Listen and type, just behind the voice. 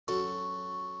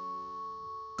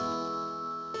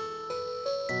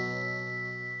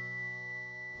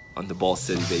on the Ball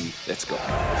City, baby. Let's go.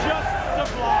 Just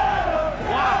sublime.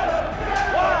 Wow.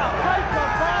 Take a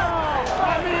bow.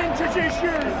 Let me introduce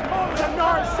you to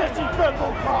Norwich City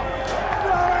Football Club.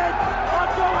 Norwich are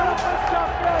Conference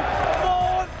champions.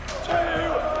 Born to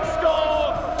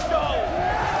score goals.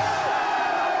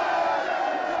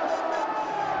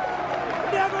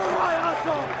 Never write us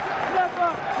off. Never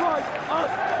write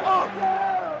us off.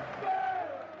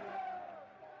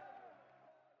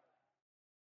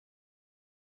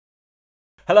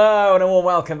 Hello and a warm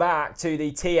welcome back to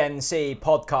the TNC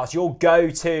podcast, your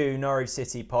go-to Norwich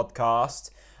City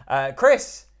podcast.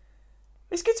 Chris,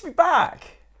 it's good to be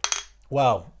back.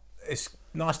 Well, it's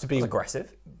nice to be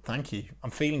Aggressive. Thank you. I'm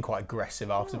feeling quite aggressive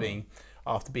after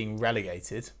being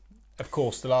relegated. Of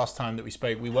course, the last time that we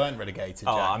spoke, we weren't relegated.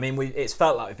 Oh, Jack. I mean, it's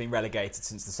felt like we've been relegated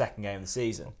since the second game of the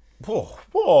season.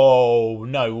 Whoa,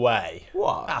 no way.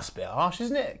 What? That's a bit harsh,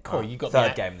 isn't it? Cool, you got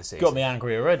third game of the season. Got me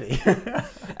angry already.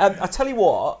 I tell you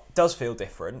what does feel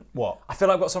different. What? I feel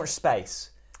like I've got so much space.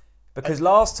 Because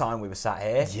last time we were sat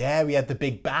here, Yeah, we had the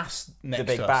big bass next the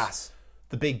big to us. bass.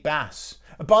 The big bass.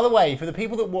 And by the way, for the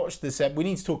people that watch this, we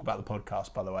need to talk about the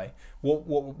podcast. By the way,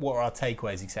 what are our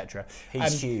takeaways, etc.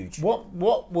 He's huge. What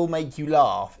will make you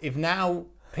laugh if now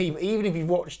people, even if you've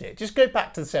watched it, just go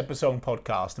back to the Seb Song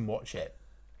podcast and watch it,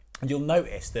 and you'll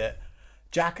notice that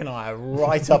Jack and I are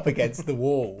right up against the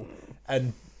wall,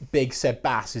 and Big Seb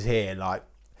Bass is here, like.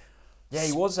 Yeah,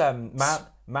 he was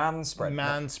man spreading.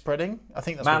 Man spreading? I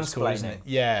think that's what it's called, isn't it?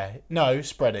 Yeah. No,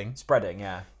 spreading. Spreading,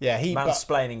 yeah. Yeah,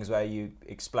 Mansplaining is where you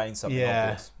explain something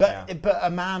obvious. But a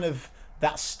man of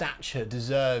that stature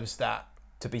deserves that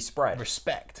To be spread.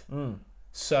 respect.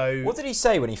 So What did he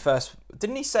say when he first...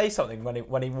 Didn't he say something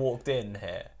when he walked in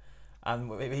here?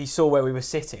 And he saw where we were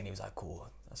sitting and he was like, oh,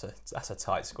 that's a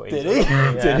tight squeeze. did he?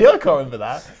 Yeah. Did he? I can't remember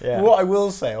that. Yeah. What I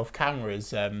will say off camera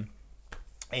is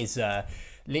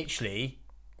literally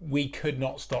we could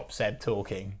not stop Seb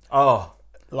talking. Oh,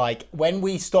 Like when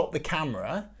we stopped the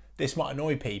camera, this might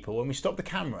annoy people. When we stopped the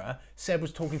camera, Seb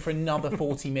was talking for another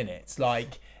 40 minutes.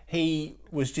 Like he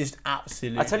was just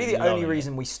absolutely. I tell you the loving only it.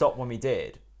 reason we stopped when we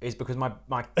did is because my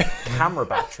camera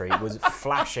battery was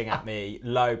flashing at me,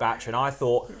 low battery, and I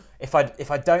thought if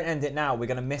I don't end it now, we're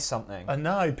going to miss something. I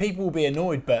know people will be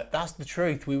annoyed, but that's the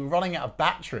truth. We were running out of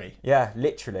battery, Yeah,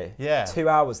 literally. Yeah. 2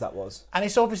 hours that was. and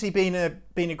it's obviously been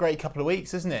a great couple of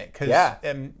weeks, isn't it? Because Yeah.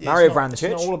 it's Mario not, It's Vrancic.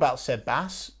 not all about Seb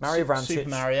Bass, Mario Vrancic, Super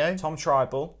Mario, Tom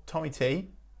Tribal, Tommy T.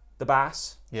 the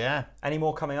Bass. Yeah. Any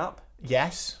more coming up?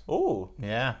 Yes. Ooh,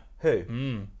 Yeah.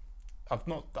 who? I've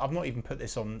not even put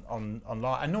this on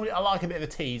online. I normally I like a bit of a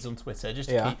tease on Twitter just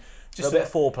to Yeah. keep A just little bit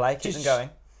of foreplay, keep them going.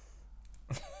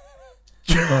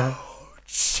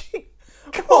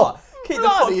 Come on, keep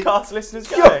Bloody- the podcast listeners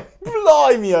going.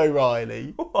 Blimey,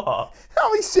 O'Reilly. What? How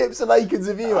many sips and Aikens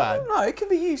have you had? No, it can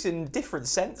be used in different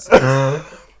senses.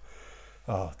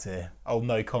 Oh dear. Oh,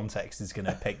 no context is going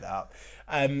to pick that up.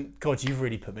 God, you've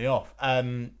really put me off.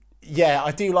 Yeah,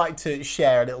 I do like to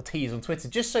share a little tease on Twitter,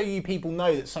 just so you people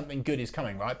know that something good is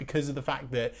coming, right? Because of the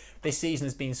fact that this season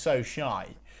has been so shy,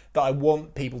 that I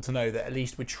want people to know that at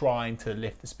least we're trying to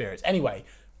lift the spirits. Anyway,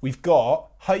 we've got,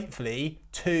 hopefully,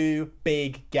 2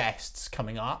 big guests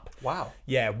coming up. Wow.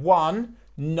 Yeah, one,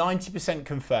 90%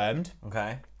 confirmed.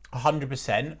 Okay.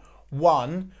 100%.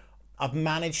 One, I've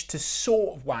managed to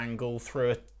sort of wangle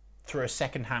through a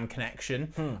second-hand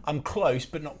connection. I'm close,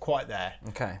 but not quite there.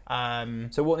 Okay.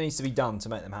 Um, So what needs to be done to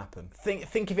make them happen?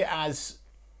 think of it as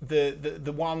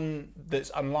the one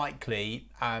that's unlikely.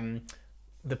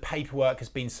 The paperwork has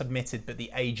been submitted, but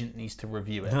the agent needs to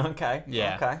review it. Okay.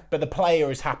 Yeah. Okay. But the player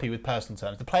is happy with personal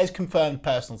terms. The player's confirmed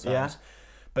personal terms. Yeah.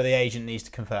 But the agent needs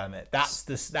to confirm it. That's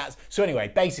so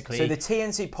anyway, basically. So the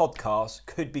TNC podcast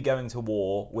could be going to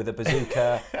war with a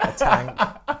bazooka, a tank.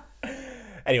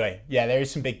 Anyway, yeah, there is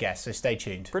some big guests, so stay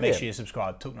tuned. Brilliant. Make sure you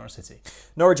subscribe. Talk Norwich City.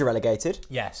 Norwich are relegated,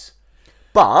 Yes.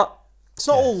 but it's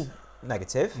not all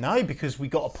negative. No, because we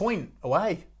got a point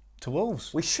away to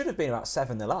Wolves. We should have been about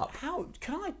 7-0 up. How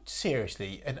can I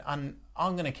seriously? And I'm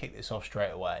going to kick this off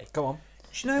straight away. Go on.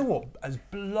 Do you know what has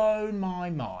blown my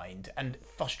mind and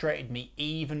frustrated me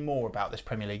even more about this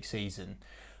Premier League season?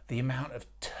 The amount of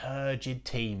turgid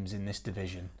teams in this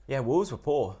division. Yeah, Wolves were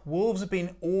poor. Wolves have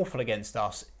been awful against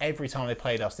us every time they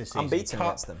played us this season. Unbeaten Cup,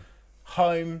 against them.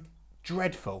 Home,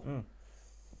 dreadful.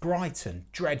 Brighton,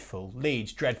 dreadful.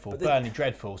 Leeds, dreadful. Burnley,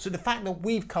 dreadful. So the fact that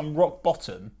we've come rock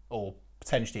bottom, or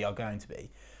potentially are going to be,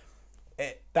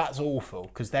 that's awful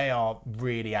because they are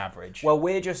really average. Well,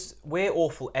 we're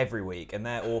awful every week, and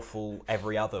they're awful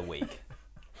every other week.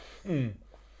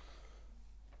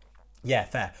 Yeah,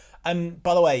 fair.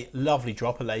 By the way, lovely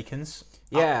drop of Lakens.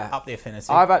 Yeah. Up the affinity.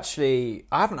 I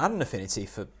haven't had an affinity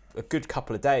for a good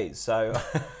couple of days, so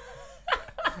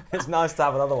it's nice to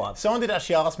have another one. Someone did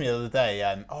actually ask me the other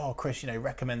day, Chris,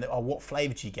 recommend that. Oh, what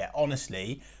flavour do you get?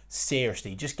 Honestly,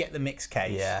 seriously, just get the mixed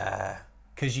case. Yeah.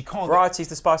 Because you can't. Variety's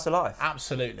the spice of life.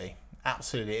 Absolutely,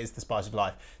 it is the spice of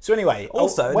life. So anyway,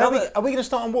 Also, are we going to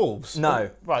start on Wolves? No.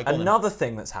 Right. Go on then. Another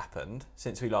thing that's happened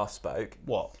since we last spoke.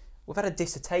 What? We've had a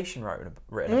dissertation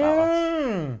written about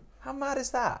us. How mad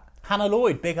is that? Hannah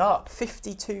Lloyd, big up.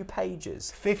 52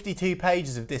 pages. 52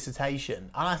 pages of dissertation,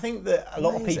 and I think that a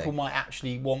lot of Amazing. people might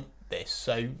actually want this.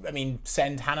 So, I mean,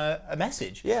 send Hannah a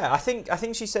message. Yeah, I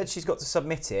think she said she's got to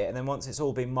submit it, and then once it's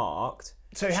all been marked,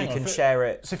 So she hang on, can share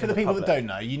it. So for in the people public. that don't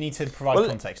know, you need to provide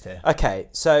context here. Okay,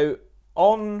 so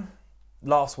on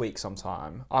last week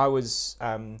sometime, I was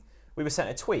we were sent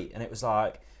a tweet, and it was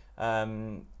like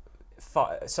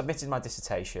submitted my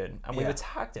dissertation, and we were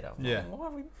tagged in it. I'm like, why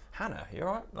are we? Hannah, you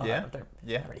all right? Like, I don't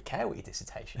really care what your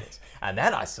dissertation is. And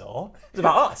then I saw it was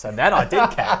about us, and then I did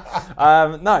care.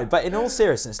 No, but in all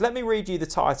seriousness, let me read you the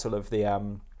title of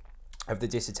the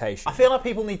dissertation. I feel like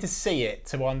people need to see it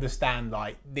to understand,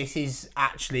 like, this is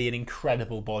actually an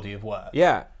incredible body of work.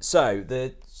 Yeah, so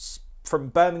from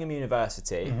Birmingham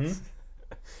University,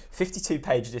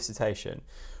 52-page dissertation.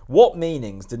 What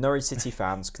meanings do Norwich City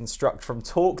fans construct from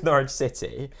Talk Norwich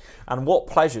City, and what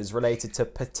pleasures related to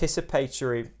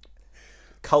participatory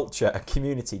culture and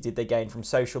community did they gain from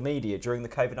social media during the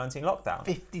COVID-19 lockdown?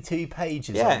 52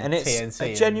 pages Yeah, on and it's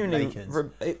TNC genuinely and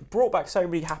Lakers. it brought back so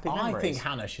many happy memories. I think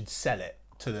Hannah should sell it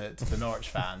to the Norwich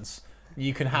fans.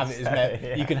 You can have it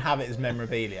as you can have it as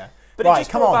memorabilia. But right, it just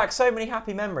come brought on. back so many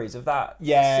happy memories of that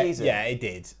season. Yeah, it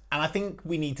did. And I think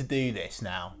we need to do this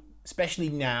now, especially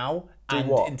now and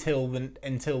what? until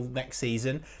next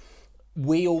season.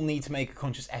 We all need to make a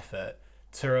conscious effort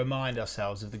to remind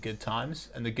ourselves of the good times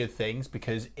and the good things,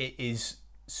 because it is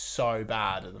so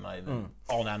bad at the moment,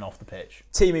 on and off the pitch.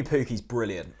 Timu Puki's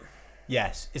brilliant.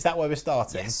 Yes. Is that where we're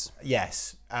starting? Yes.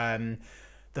 Yes.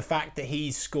 The fact that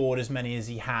he's scored as many as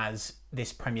he has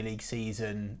this Premier League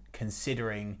season,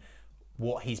 considering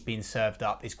what he's been served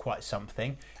up, is quite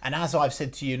something. And as I've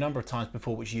said to you a number of times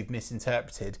before, which you've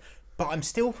misinterpreted, but I'm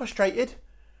still frustrated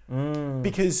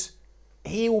because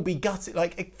he will be gutted.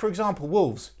 Like, for example,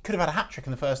 Wolves could have had a hat-trick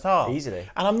in the first half. Easily.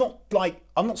 And I'm not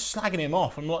slagging him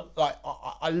off. I'm not like,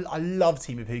 I love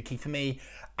Timu Puki. For me,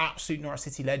 absolute Norwich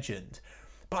City legend.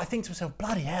 But I think to myself,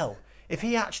 bloody hell, if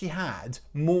he actually had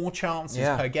more chances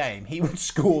per game, he would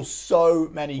score so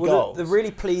many goals. The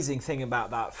really pleasing thing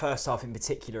about that first half in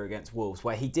particular against Wolves,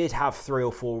 where he did have 3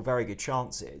 or 4 very good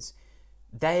chances,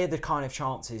 they're the kind of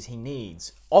chances he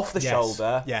needs. Off the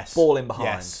shoulder, ball in behind.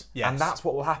 Yes. And that's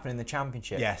what will happen in the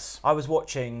Championship. Yes. I was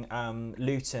watching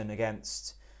Luton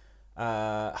against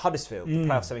Huddersfield, the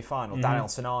playoff semi-final, Daniel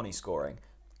Sinani scoring.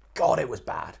 God, it was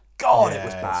bad. It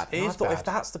was bad. It is I thought, bad. if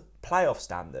that's the playoff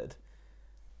standard...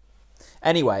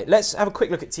 Anyway, let's have a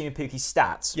quick look at Timu Puki's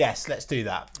stats. Yes, let's do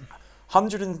that.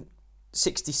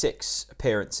 166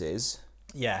 appearances.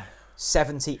 Yeah.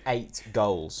 78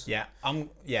 goals. Yeah. And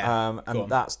Go on.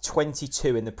 that's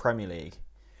 22 in the Premier League.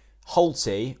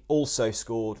 Holty also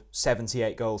scored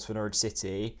 78 goals for Norwich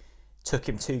City. Took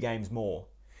him 2 games more.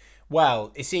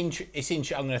 Well, I'm going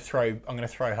to throw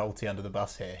Holty under the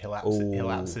bus here. He'll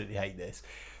absolutely hate this.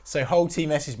 So Holty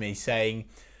messaged me saying,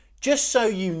 just so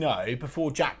you know,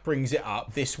 before Jack brings it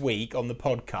up this week on the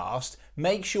podcast,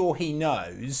 make sure he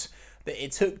knows that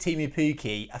it took Timu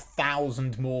Puki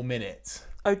 1,000 more minutes.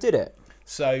 Oh, did it?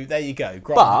 So there you go.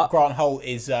 Grant Holt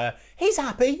is he's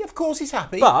happy. Of course he's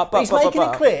happy. But he's making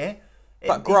it clear.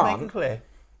 But Grant,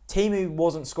 Timu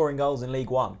wasn't scoring goals in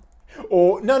League One.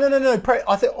 Or no.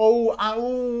 I think.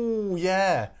 Oh,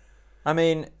 yeah. I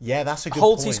mean, yeah, that's a good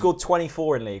Holty point. scored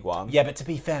 24 in League One. Yeah, but to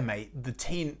be fair, mate, the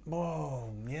team. Oh,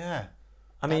 yeah.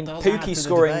 I mean, does add to Pukki the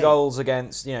scoring debate. goals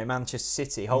against Manchester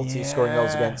City. Holty scoring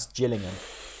goals against Gillingham.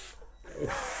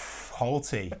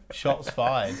 Holty, shots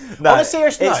fired. No, on a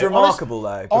serious note, it's remarkable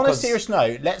though. On a because- serious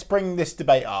note, let's bring this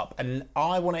debate up, and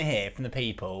I want to hear from the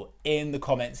people in the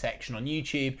comment section on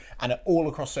YouTube and all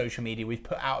across social media. We've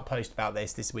put out a post about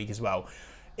this week as well.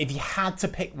 If you had to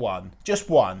pick one, just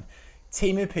one,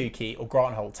 Timu Puki or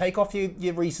Grant Holt, take off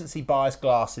your recency bias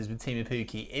glasses with Timu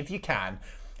Puki if you can,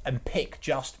 and pick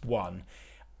just one.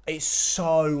 It's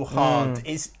so hard.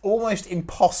 It's almost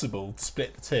impossible to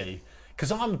split the two.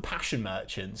 Because I'm a passion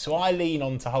merchant, so I lean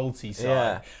on to Holty's side.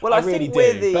 Yeah. Well, I I really think do.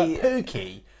 we're the- But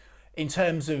Pukki, in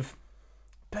terms of...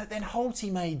 But then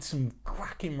Holty made some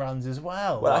cracking runs as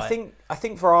well. Well, like- I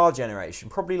think for our generation,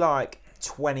 probably like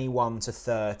 21 to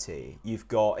 30, you've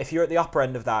got, if you're at the upper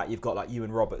end of that, you've got like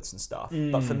Ewan Roberts and stuff.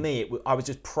 But for me, I was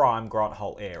just prime Grant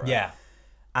Holt era. Yeah.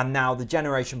 And now the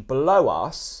generation below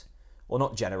us, or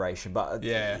not generation, but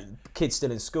Yeah. kids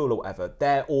still in school or whatever,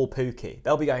 they're all Pookie.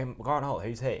 They'll be going, Grant Holt,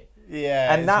 who's he?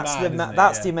 Yeah, And it's that's mad, isn't it?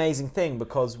 that's Yeah. the amazing thing,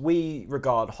 because we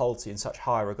regard Holty in such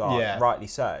high regard, Yeah. rightly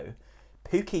so.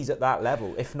 Pookie's at that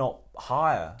level, if not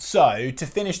higher. So, to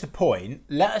finish the point,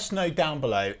 let us know down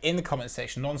below in the comment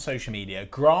section on social media,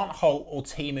 Grant Holt or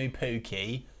Teemu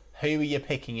Pukki, who are you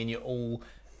picking in your all...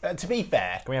 to be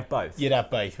fair, Can we have both? you'd have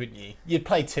both, wouldn't you? You'd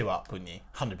play 2 up, wouldn't you?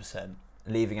 100%.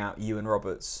 Leaving out Ewan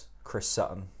Roberts, Chris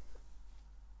Sutton,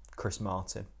 Chris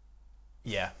Martin.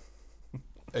 Yeah.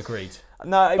 Agreed.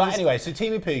 No, But anyway, so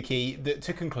Teemu Pukki,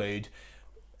 to conclude,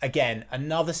 again,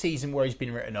 another season where he's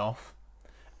been written off.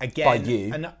 Again, by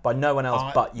you, by no one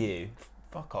else but you.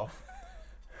 Fuck off.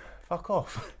 Fuck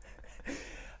off.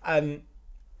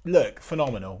 Look,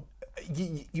 phenomenal.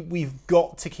 We've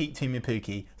got to keep Teemu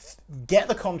Pukki. Get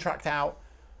the contract out.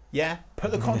 Yeah?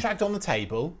 Put the contract on the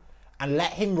table and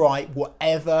let him write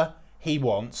whatever he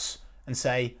wants and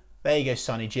say, there you go,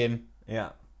 Sonny Jim. Yeah.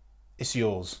 It's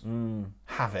yours.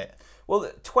 Have it. Well,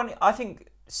 20. I think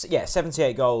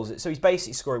 78 goals. So he's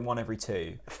basically scoring 1 every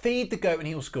 2. Feed the goat and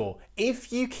he'll score.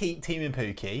 If you keep Teemu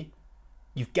Pukki,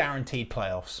 you've guaranteed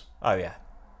playoffs. Oh yeah.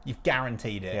 You've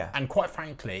guaranteed it. Yeah. And quite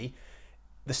frankly,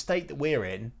 the state that we're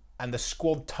in and the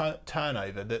squad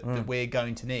turnover that we're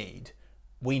going to need,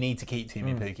 we need to keep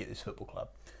Teemu Pukki at this football club.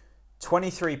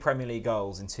 23 Premier League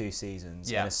goals in 2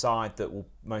 seasons in a side that will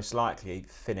most likely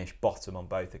finish bottom on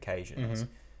both occasions.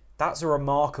 That's a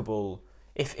remarkable...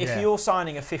 If you're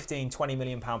signing a 15, 20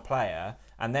 million pound player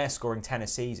and they're scoring 10 a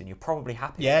season, you're probably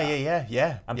happy with that.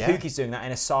 Yeah. And Pookie's doing that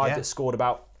in a side that scored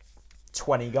about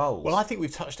 20 goals. Well, I think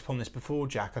we've touched upon this before,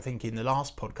 Jack. I think in the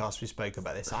last podcast we spoke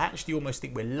about this. I actually almost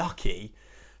think we're lucky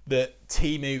that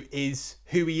Teemu is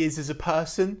who he is as a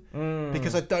person,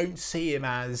 because I don't see him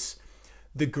as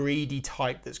the greedy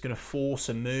type that's going to force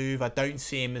a move. I don't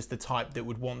see him as the type that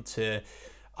would want to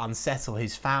unsettle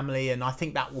his family, and I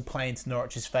think that will play into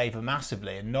Norwich's favour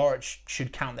massively. And Norwich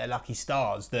should count their lucky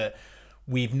stars that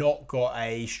we've not got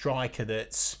a striker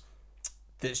that's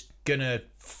gonna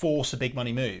force a big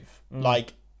money move.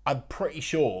 Like, I'm pretty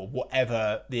sure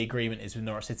whatever the agreement is with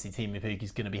Norwich City, Teemu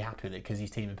Pukki's going to be happy with it because he's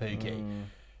Teemu Pukki.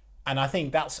 And I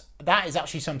think that is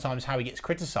actually sometimes how he gets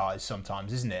criticised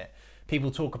sometimes, isn't it? People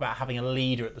talk about having a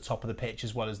leader at the top of the pitch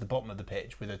as well as the bottom of the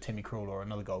pitch with a Timmy Krul or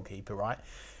another goalkeeper, right?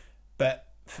 But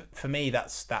for me,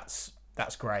 that's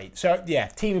great. So yeah,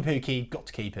 Teemu Pukki, got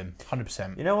to keep him,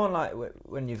 100%. You know, like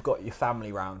when you've got your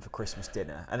family round for Christmas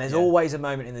dinner, and there's always a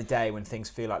moment in the day when things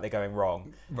feel like they're going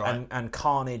wrong, Right. and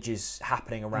carnage is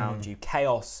happening around you,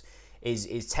 chaos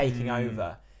is taking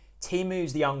over.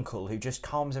 Teemu's the uncle who just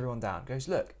calms everyone down. Goes,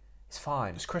 look, it's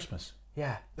fine. It's Christmas.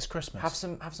 Yeah, It's Christmas. have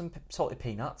some salted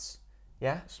peanuts.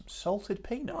 Yeah, some salted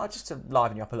peanuts. oh, just to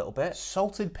liven you up a little bit.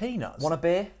 Salted peanuts. Want a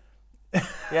beer?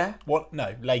 Yeah, What?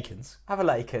 No, Lakens. have a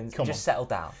Lakens. Come Just on. settle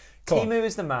down. Come on. Teemu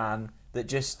is the man that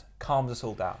just calms us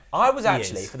all down. I was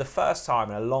actually, is. for the first time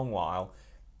in a long while,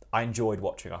 I enjoyed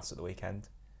watching us at the weekend.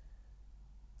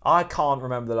 I can't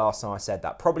remember the last time I said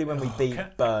that. Probably when we beat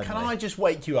Burnley. Can I just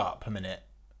wake you up a minute?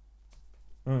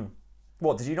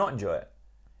 What, did you not enjoy it?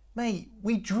 Mate,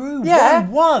 we drew Yeah.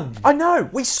 1-1. I know.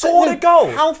 We scored a Look,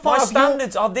 goal. How far My have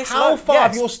standards your, are this How low. far Yes.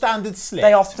 have your standards slipped?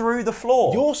 They are through the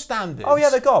floor. Your standards Oh, yeah,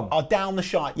 they're gone. are down the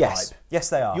shite Yes. pipe. Yes,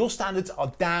 they are. Your standards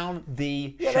are down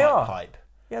the Yeah, shite they are. pipe.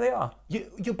 Yeah, they are.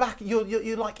 You're back.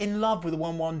 You're like in love with a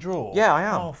 1-1 draw. Yeah, I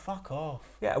am. Oh, fuck off.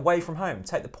 Yeah, away from home.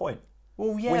 Take the point.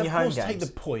 Well, yeah, Win of your home course, take games.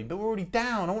 the point, but we're already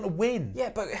down. I want to win. Yeah,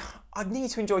 but I need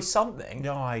to enjoy something.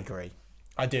 No, I agree.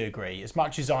 I do agree. As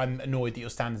much as I'm annoyed that your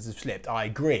standards have slipped, I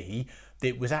agree that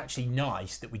it was actually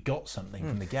nice that we got something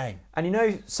from the game. And you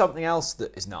know something else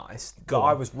that is nice? Go that on.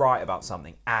 I was right about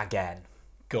something again.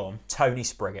 Go on. Tony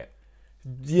Spriggett.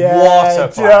 Yeah, What a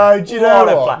player. do you know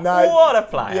What a what? player. What a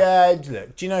player. Yeah,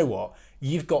 look, do you know what?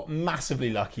 You've got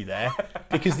massively lucky there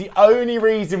because the only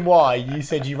reason why you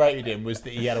said you rated him was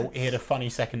that he had a funny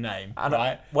second name, And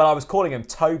right? Well, I was calling him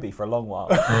Toby for a long while.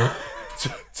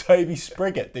 Toby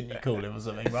Spriggett, didn't you call him or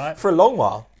something, right? For a long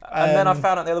while. And then I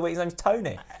found out the other week his name's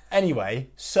Tony. Anyway,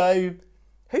 so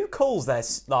Who calls their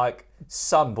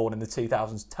son born in the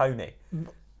 2000s Tony?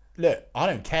 look, I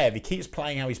don't care if he keeps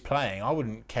playing how he's playing. I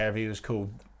wouldn't care if he was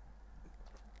called.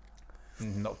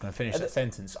 I'm not going to finish that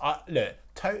sentence. Look,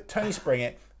 Tony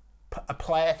Spriggett, a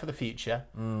player for the future,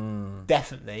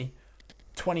 definitely.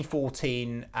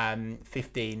 2014,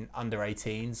 15 under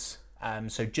 18s.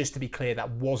 So just to be clear, that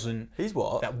wasn't He's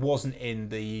what? that wasn't in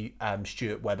the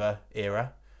Stuart Webber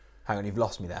era. Hang on, you've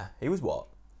lost me there. He was what?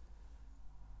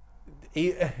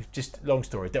 just long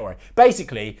story, don't worry.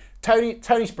 Basically, Tony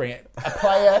Springett, a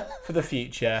player for the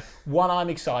future, one I'm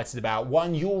excited about,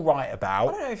 one you're right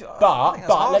about. But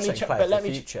let me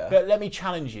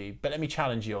challenge you. But let me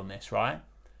challenge you on this, right?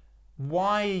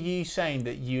 Why are you saying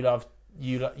that you love?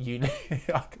 I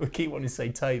keep wanting to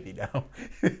say Toby now.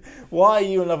 Why are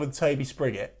you in love with Toby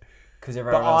Springett? Because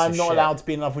I'm not allowed to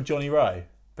be in love with Johnny Rowe.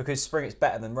 Because Springett's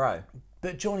better than Rowe.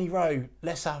 But Johnny Rowe,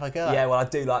 let's have a go. Yeah, well, I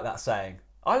do like that saying.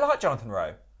 I like Jonathan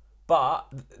Rowe, but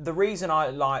the reason I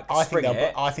like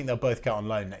Springett... I think they'll both go on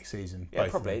loan next season. Yeah,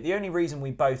 probably. The only reason we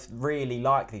both really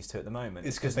like these two at the moment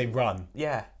is because they run.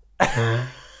 Yeah.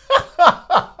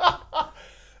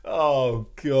 Oh,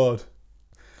 God.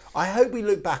 I hope we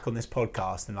look back on this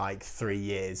podcast in like 3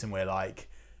 years and we're like,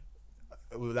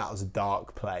 well, that was a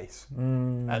dark place.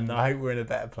 And I hope we're in a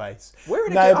better place.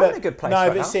 I'm in a good place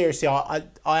right now. Seriously, I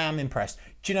am impressed.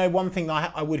 Do you know one thing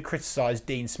that I would criticise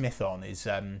Dean Smith on is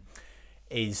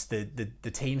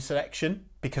the team selection,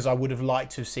 because I would have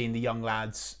liked to have seen the young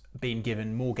lads being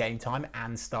given more game time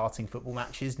and starting football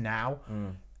matches now.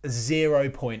 0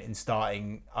 point in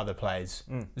starting other players.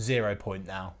 0 point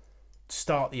now.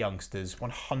 Start the youngsters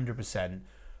 100%.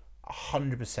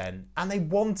 100%. And they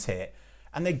want it.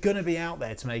 And they're going to be out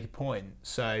there to make a point.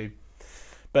 So,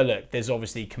 but look, there's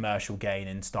obviously commercial gain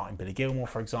in starting Billy Gilmore,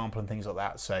 for example, and things like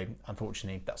that. So,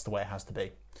 unfortunately, that's the way it has to be. I'll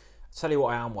tell you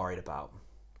what I am worried about.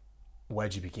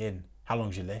 Where'd you begin? How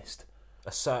long's your list?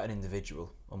 A certain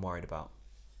individual I'm worried about.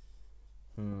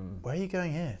 Where are you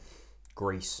going here?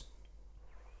 Greece.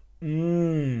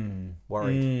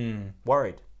 Worried.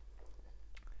 Worried.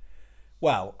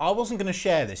 Well, I wasn't going to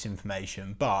share this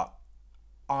information, but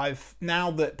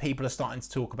now that people are starting to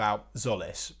talk about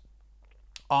Zolis,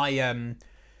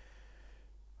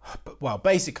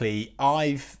 basically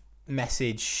I've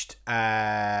messaged,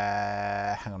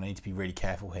 hang on, I need to be really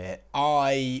careful here.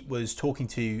 I was talking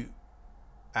to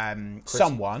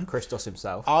someone. Christos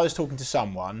himself. I was talking to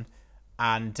someone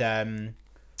and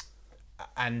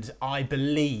I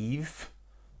believe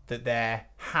that there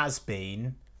has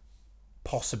been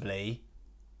possibly...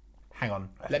 Hang on.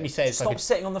 Let me say this. Stop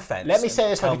sitting on the fence. Let me say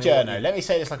this like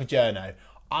a journo.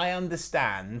 I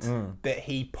understand that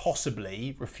he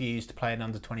possibly refused to play an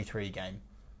under-23 game.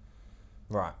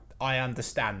 Right. I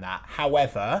understand that.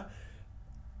 However,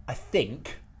 I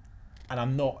think, and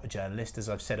I'm not a journalist, as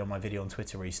I've said on my video on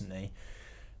Twitter recently,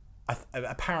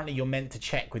 apparently you're meant to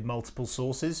check with multiple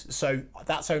sources. So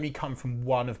that's only come from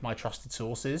one of my trusted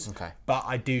sources. Okay. But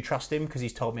I do trust him because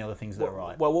he's told me other things that are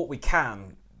right. Well, what we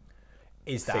can...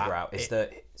 figure out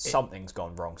that something's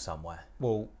gone wrong somewhere.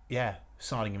 Well, yeah,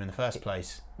 signing him in the first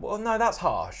place. Well, no, that's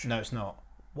harsh. No, it's not.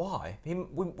 Why? He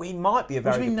might be a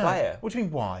very good player. What do you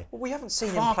mean, why? Well, we haven't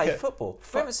seen him play football.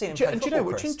 We haven't seen him play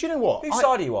football, Chris. Do you know what? Whose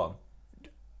side are you on?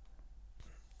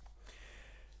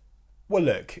 Well,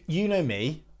 look, you know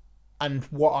me and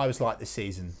what I was like this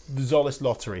season. The Zolis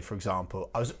lottery, for example.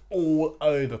 I was all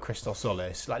over Christos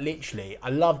Zolis. Like, literally,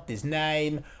 I loved his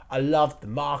name. I loved the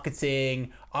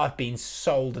marketing. I've been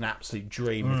sold an absolute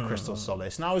dream with Christos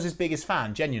Zolis. And I was his biggest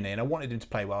fan, genuinely, and I wanted him to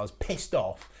play well. I was pissed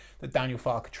off that Daniel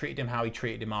Farke treated him how he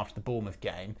treated him after the Bournemouth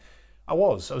game. I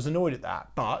was annoyed at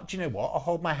that. But, do you know what? I'll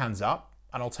hold my hands up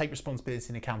and I'll take responsibility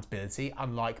and accountability,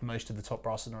 unlike most of the top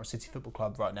brass at Norwich City Football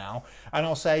Club right now. And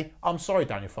I'll say, I'm sorry,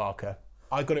 Daniel Farke.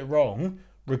 I got it wrong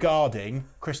regarding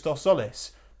Christos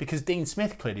Zolis, because Dean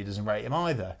Smith clearly doesn't rate him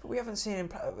either. But we haven't seen him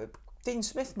play. Dean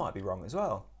Smith might be wrong as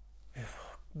well.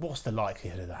 What's the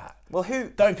likelihood of that? Well,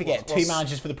 Don't forget, two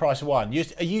managers for the price of one.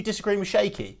 Are you disagreeing with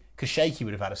Shaky? Because Shaky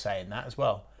would have had a say in that as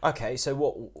well. Okay, so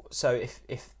what? So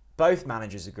if both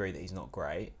managers agree that he's not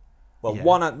great, well, Yeah.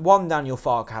 one Daniel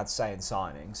Farke had say in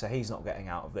signing, so he's not getting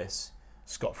out of this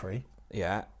Scot-free.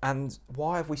 Yeah, and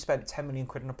why have we spent 10 million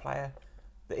quid on a player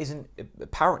that isn't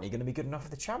apparently going to be good enough for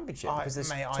the Championship? Because there's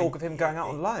talk of him going out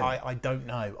on loan. I don't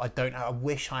know. I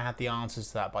wish I had the answers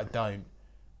to that, but I don't.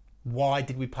 Why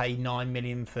did we pay 9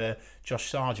 million for Josh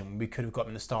Sargent when we could have got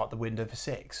him to start the window for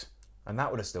 6? And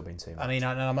that would have still been too much. I mean,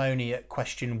 I'm only at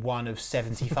question 1 of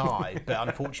 75, but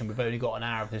unfortunately we've only got an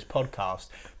hour of this podcast.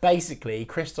 Basically,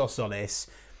 Christos Zolis,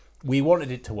 we wanted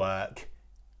it to work.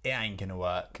 It ain't going to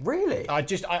work. Really? I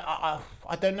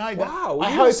don't know. Wow,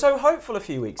 you were so hopeful a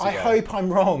few weeks ago. I hope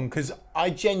I'm wrong, because I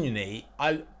genuinely,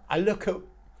 I look at,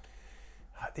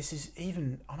 this is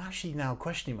even, I'm actually now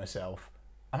questioning myself.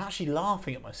 I'm actually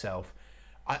laughing at myself.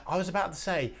 I was about to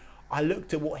say, I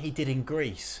looked at what he did in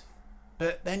Greece,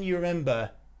 but then you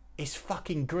remember, it's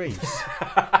fucking Greece.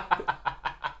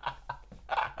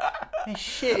 It's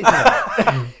shit, isn't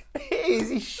it? It is,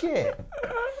 it's shit.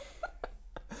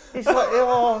 It's like,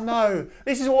 oh no.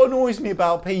 This is what annoys me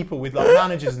about people with like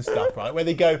managers and stuff, right? Where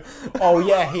they go, oh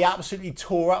yeah, he absolutely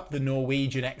tore up the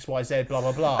Norwegian XYZ, blah,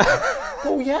 blah, blah.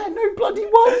 Oh yeah, no bloody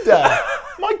wonder.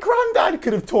 My granddad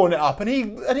could have torn it up and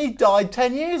he died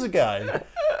 10 years ago.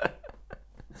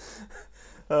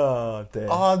 Oh dear.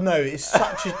 Oh no, it's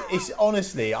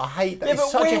honestly, I hate that. Yeah, it's but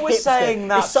such we a were hipster, saying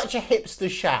that- it's such a hipster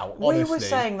shout, honestly. We were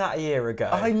saying that a year ago.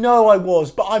 I know I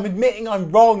was, but I'm admitting I'm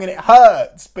wrong and it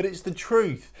hurts, but it's the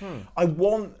truth. I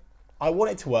want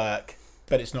it to work,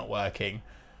 but it's not working.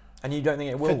 And you don't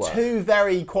think it will For work? two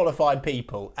very qualified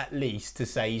people, at least, to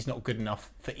say he's not good enough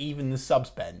for even the subs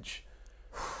bench.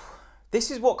 This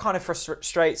is what kind of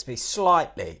frustrates me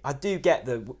slightly. I do get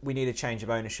that we need a change of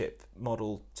ownership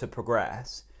model to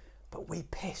progress, but we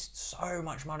pissed so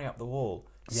much money up the wall.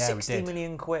 Yeah, we 60 did.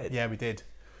 million quid. Yeah, we did.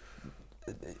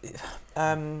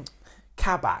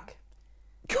 Kabak.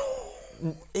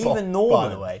 Even Norman. By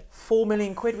the way. 4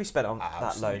 million quid we spent on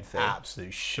that loan fee.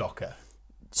 Absolute shocker.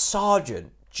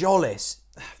 Sargent, Jollis,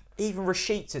 even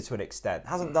Rashica to an extent.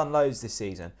 Hasn't done loads this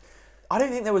season. I don't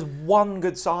think there was one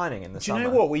good signing in the summer. Do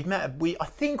you know what? I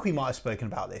think we might have spoken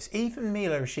about this. Even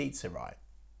Milo Rashica, right?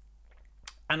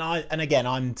 And again,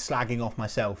 I'm slagging off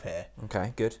myself here.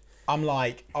 Okay, good. I'm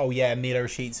like, oh yeah, Milo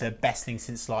Rashica, best thing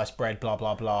since sliced bread, blah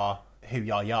blah blah, hoo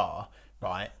ya ya,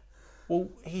 right? Well,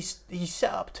 he's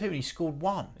set up 2 and he scored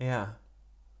 1 Yeah.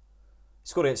 He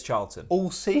scored against Charlton.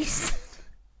 all season.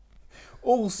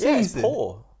 All Yeah, it's season,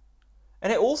 poor.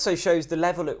 And it also shows the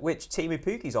level at which Timu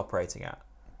Puki's operating at.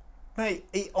 mate.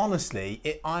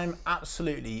 I'm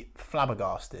absolutely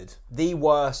flabbergasted. The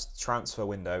worst transfer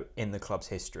window in the club's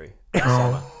history. this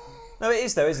summer. No, it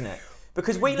is though, isn't it?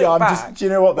 Because we look back. Do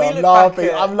you know what? Though? we I'm look laughing.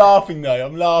 back at- I'm laughing though.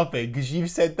 I'm laughing because you've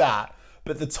said that.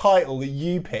 But the title that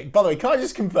you picked, by the way, can I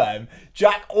just confirm?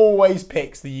 Jack always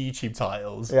picks the YouTube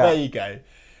titles. Yeah. There you go.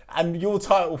 And your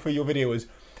title for your video was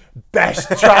best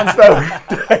transfer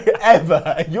window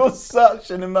ever. You're such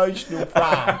an emotional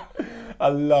fan. I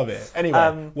love it.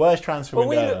 Anyway, worst transfer Well,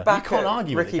 window we ever. look back You can't at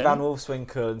argue with Ricky it, Van can you?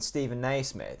 Wolfswinkel and Stephen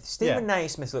Naismith. Stephen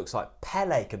Naismith looks like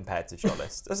Pele compared to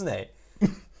Jollis, doesn't he?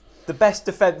 The best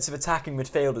defensive attacking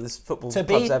midfielder this football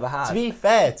club's ever had. To be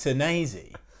fair to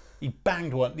Nazy, he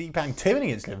banged 2 in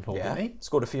against Liverpool, yeah, didn't he?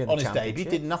 scored a few in On the his debut,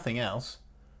 Championship. did nothing else.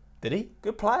 Did he?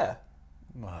 Good player.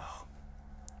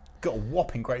 Got a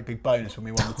whopping great big bonus when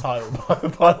we won the title,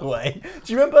 by the way.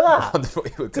 Do you remember that? I wondered what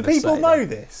you were Do going to say. people know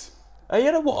this?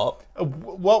 You know what?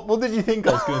 What did you think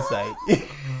I was going to say?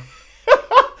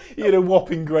 He had a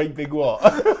whopping great big what?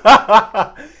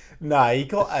 No, he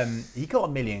got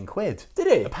 £1 million. Did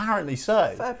he? Apparently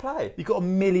so. Fair play. He got £1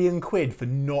 million for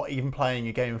not even playing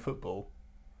a game of football.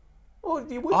 Well,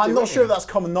 you would I'm do, not wouldn't sure you? if that's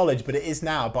common knowledge, but it is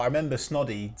now. But I remember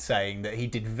Snoddy saying that he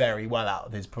did very well out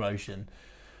of his promotion.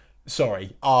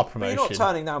 Sorry, our But promotion. you're not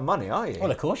turning down money, are you?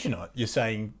 Well, of course you're not. You're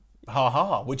saying ha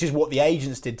ha, which is what the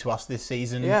agents did to us this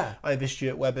season. Yeah. Over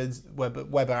Stuart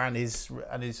Webber and his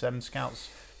scouts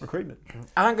recruitment.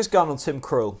 Angus Gunn or Tim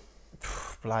Krul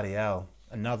Bloody hell!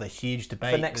 Another huge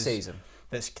debate for next season.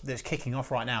 that's kicking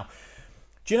off right now.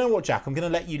 Do you know what, Jack? I'm going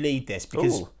to let you lead this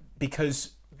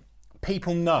because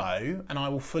people know, and I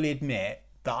will fully admit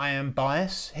that I am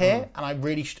biased here, and I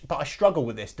really, but I struggle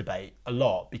with this debate a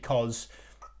lot because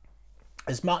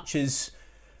as much as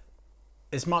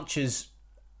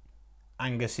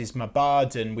Angus is my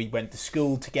bud, and we went to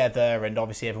school together, and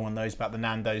obviously everyone knows about the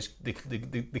Nando's, the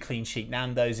clean sheet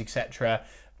Nando's, etc.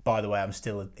 By the way, I'm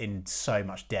still in so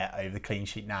much debt over the clean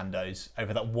sheet Nando's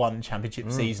over that one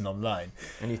championship season on loan.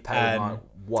 And you've paid him like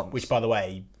once. Which, by the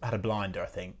way, had a blinder, I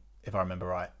think, if I remember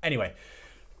right. Anyway,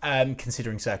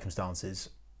 considering circumstances,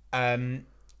 I'm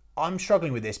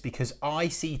struggling with this because I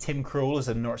see Tim Krul as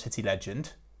a Norwich City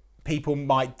legend. People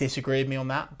might disagree with me on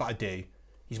that, but I do.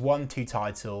 He's won 2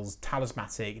 titles,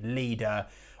 talismanic, leader,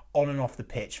 on and off the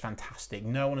pitch, fantastic.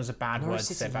 No one has a bad word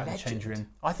to say about the change room.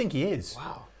 I think he is.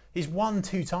 Wow. He's won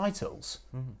 2 titles.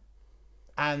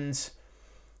 And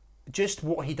just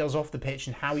what he does off the pitch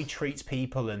and how he treats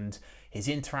people and his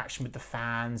interaction with the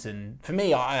fans. And for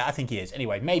me, I think he is.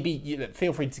 Anyway, maybe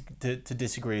feel free to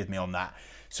disagree with me on that.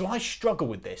 So I struggle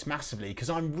with this massively because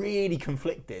I'm really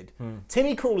conflicted.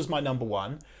 Timmy Krul is my number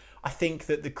 1. I think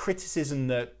that the criticism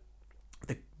that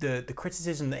the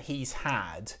criticism that he's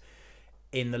had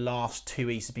in the last 2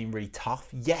 weeks has been really tough.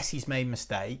 Yes, he's made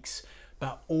mistakes,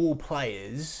 but all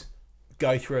players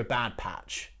go through a bad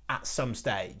patch at some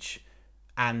stage,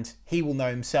 and he will know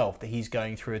himself that he's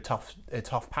going through a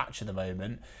tough patch at the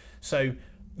moment. So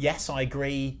yes, I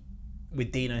agree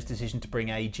with Dino's decision to bring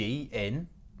AG in,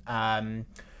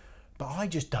 but But I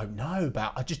just don't know.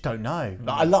 Like,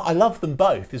 I love them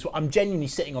both. I'm genuinely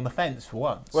sitting on the fence for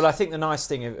once. Well, I think the nice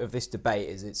thing of this debate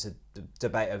is it's a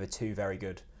debate over two very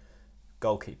good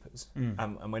goalkeepers,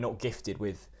 and we're not gifted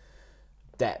with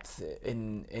depth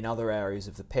in other areas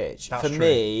of the pitch. That's For true.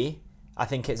 me, I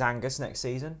think it's Angus next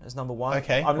season as number one.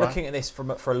 Okay, I'm right. looking at this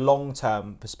for a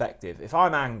long-term perspective. If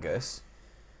I'm Angus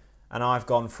and I've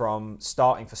gone from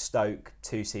starting for Stoke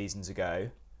 2 seasons ago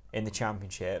in the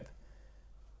Championship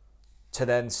to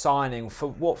then signing for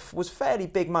what was fairly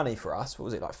big money for us, what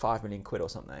was it, like £5 million or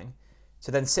something,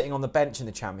 to then sitting on the bench in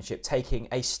the Championship, taking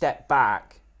a step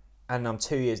back, and I'm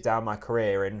 2 years down my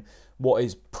career in what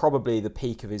is probably the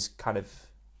peak of his kind of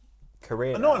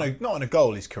career. Not in a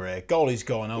goalie's career. Goalie's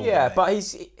gone older. Yeah, mate. but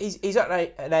he's at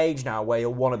an age now where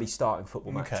you'll want to be starting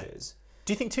football Okay. matches.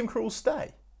 Do you think Tim Krul will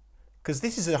stay? Because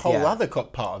this is a whole Yeah. other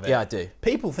part of it. Yeah, I do.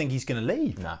 People think he's going to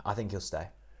leave. No, I think he'll stay.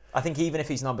 I think even if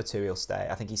he's number 2, he'll stay.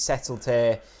 I think he's settled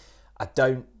here. I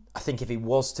think if he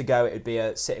was to go, it would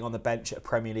be sitting on the bench at a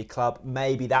Premier League club.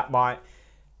 Maybe that might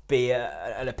be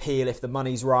an appeal if the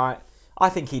money's right. I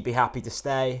think he'd be happy to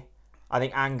stay. I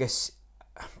think Angus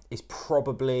is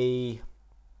probably,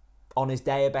 on his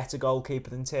day, a better goalkeeper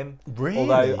than Tim. Really?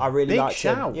 Although I really Big like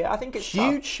shout. Tim. Yeah, I think it's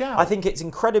Huge tough. shout. I think it's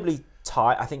incredibly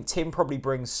tight. I think Tim probably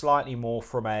brings slightly more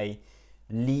from a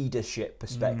leadership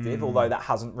perspective, although that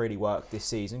hasn't really worked this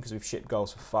season because we've shipped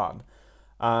goals for fun.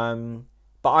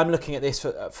 But I'm looking at this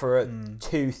for a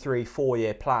 2, 3, 4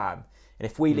 year plan. And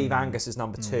if we leave Angus as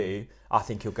number 2, I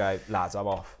think he'll go, lads, I'm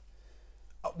off.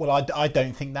 Well, I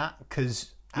don't think that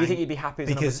because... You think he'd be happy as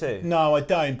number 2? No, I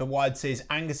don't. But what I'd say is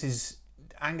Angus's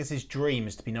dream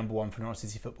is to be number 1 for Norwich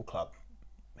City Football Club.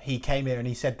 He came here and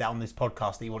he said that on this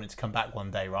podcast that he wanted to come back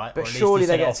one day, right? But surely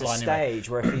they get to a stage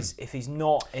where if he's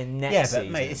not in next season...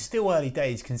 Yeah, but mate, it's still early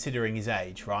days considering his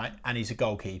age, right? And he's a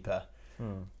goalkeeper.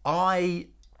 I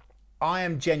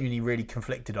am genuinely really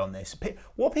conflicted on this.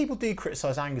 What people do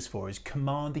criticise Angus for is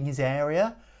commanding his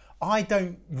area. I'm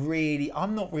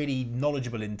not really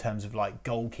knowledgeable in terms of like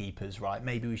goalkeepers, right?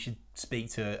 Maybe we should speak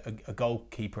to a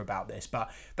goalkeeper about this. But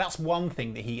that's one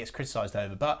thing that he gets criticised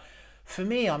over. But for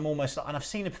me, I'm almost, and I've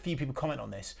seen a few people comment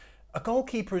on this, a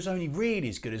goalkeeper is only really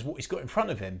as good as what he's got in front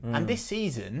of him. And this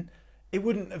season, it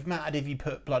wouldn't have mattered if you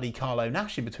put bloody Carlo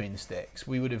Nash in between the sticks.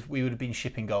 We would have been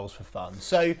shipping goals for fun.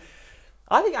 So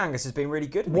I think Angus has been really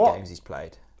good in the games he's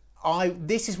played.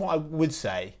 This is what I would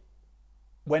say.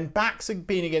 When backs have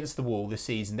been against the wall this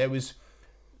season,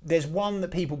 there's one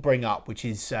that people bring up, which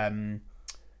is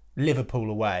Liverpool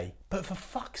away. But for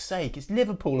fuck's sake, it's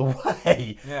Liverpool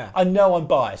away. Yeah. I know I'm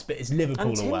biased, but it's Liverpool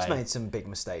And away. Tim's made some big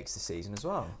mistakes this season as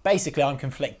well. Basically, I'm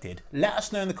conflicted. Let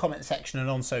us know in the comment section and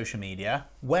on social media,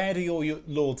 where do your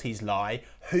loyalties lie?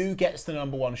 Who gets the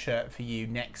number 1 shirt for you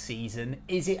next season?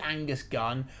 Is it Angus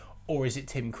Gunn or is it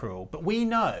Tim Krul? But we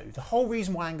know the whole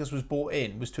reason why Angus was brought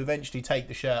in was to eventually take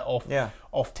the shirt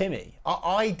off Timmy.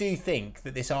 I do think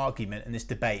that this argument and this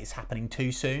debate is happening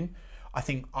too soon.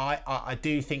 I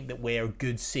do think that we're a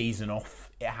good season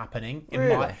off it happening.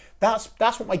 Really? That's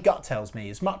what my gut tells me.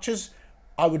 As much as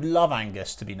I would love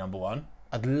Angus to be number 1,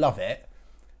 I'd love it.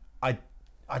 I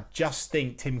just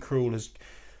think Tim Krul has...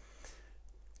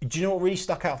 Do you know what really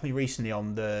stuck out for me recently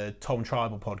on the Tom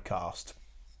Tribal podcast?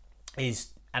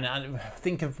 And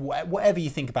think of whatever you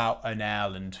think about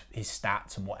Onel and his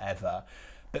stats and whatever,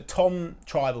 but Tom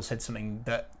Tribal said something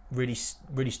that really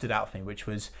stood out for me, which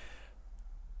was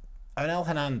Onel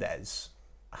Hernandez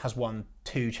has won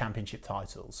 2 championship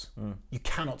titles. You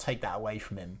cannot take that away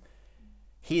from him.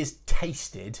 He has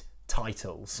tasted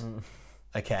titles.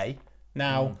 Okay?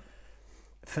 Now,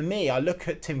 for me, I look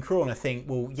at Tim Krul and I think,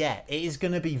 well, yeah, it is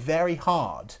going to be very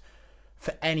hard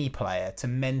for any player to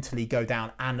mentally go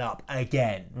down and up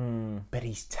again. But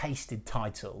he's tasted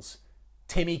titles.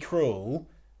 Timmy Krul,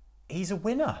 he's a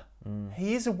winner.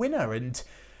 He is a winner. And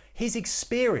his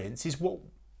experience is what...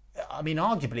 I mean,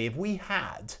 arguably, if we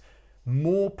had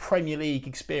more Premier League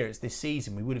experience this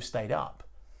season, we would have stayed up.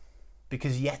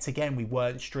 Because yet again, we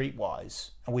weren't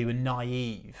streetwise. And we were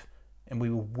naive. And we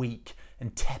were weak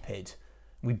and tepid.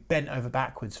 We bent over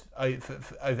backwards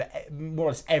over more or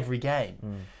less every game.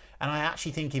 And I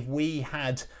actually think if we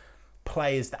had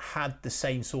players that had the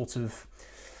same sort of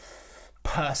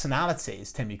personality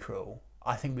as Timmy Krul,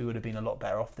 I think we would have been a lot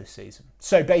better off this season.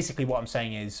 So basically what I'm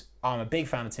saying is I'm a big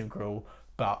fan of Tim Krul,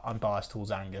 but I'm biased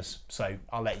towards Angus. So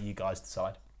I'll let you guys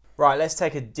decide. Right, let's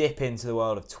take a dip into the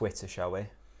world of Twitter, shall we?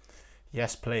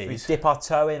 Yes, please. Should we dip our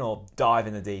toe in or dive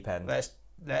in the deep end?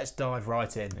 Let's dive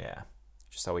right in. Yeah,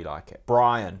 just how we like it.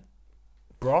 Brian.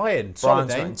 Brian's got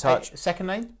name. in touch. Second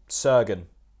name? Sergen.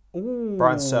 Ooh,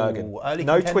 Brian Sergen. Early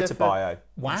No contender Twitter for... bio.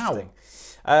 Wow. Interesting.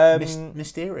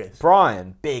 Mysterious.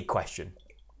 Brian, big question.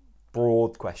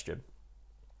 Broad question.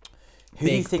 Who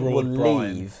do you Big, think broad will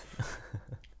Brian. leave?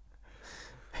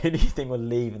 Who do you think will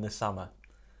leave in the summer?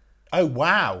 Oh,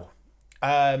 wow.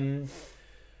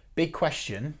 Big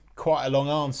question. Quite a long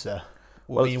answer.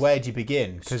 Well, Where do you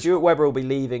begin? Because Stuart Webber will be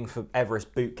leaving for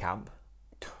Everest Boot Camp,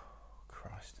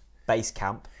 Christ. base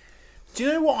camp. Do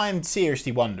you know what I'm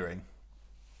seriously wondering?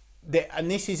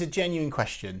 And this is a genuine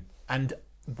question. And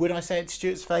would I say it to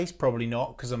Stuart's face? Probably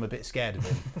not, because I'm a bit scared of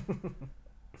him.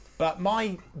 But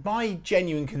my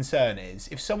genuine concern is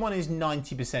if someone is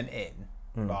 90% in,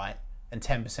 right, and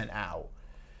 10% out,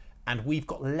 and we've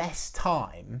got less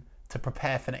time to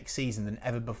prepare for next season than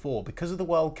ever before because of the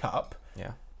World Cup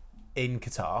Yeah. in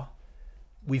Qatar,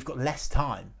 we've got less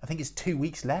time. I think it's 2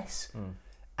 weeks less.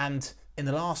 And in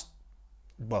the last,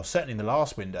 well, certainly in the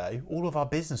last window, all of our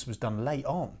business was done late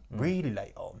on, really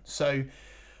late on. So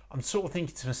I'm sort of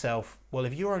thinking to myself, well,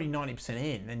 if you're only 90%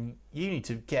 in, then you need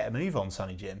to get a move on,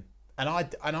 Sonny Jim. And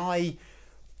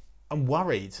I'm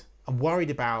worried. I'm worried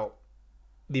about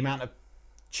the amount of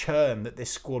churn that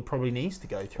this squad probably needs to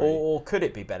go through. Or could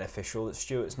it be beneficial that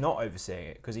Stuart's not overseeing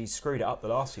it because he's screwed it up the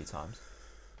last few times?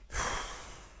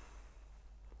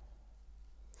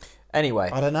 Anyway,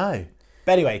 I don't know.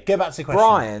 But anyway, go back to the question.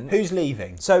 Brian- Who's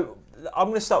leaving? so I'm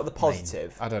going to start with the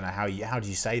positive. I don't know how do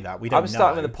you say that? We don't I'm know.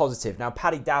 starting with the positive. Now,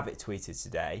 Paddy Davitt tweeted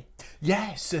today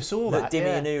Yes, I saw that that. Dimi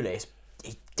yeah. Anulis,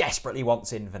 he desperately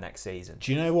wants in for next season.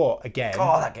 Do you know what? Again.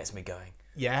 Oh, that gets me going.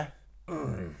 Yeah.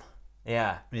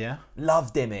 Yeah. Yeah.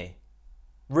 Love Dimi.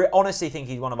 Honestly think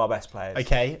he's one of our best players.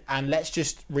 Okay, and let's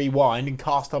just rewind and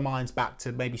cast our minds back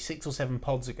to maybe 6 or 7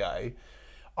 pods ago.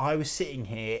 I was sitting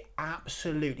here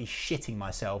absolutely shitting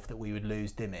myself that we would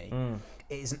lose Dimi.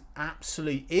 It is an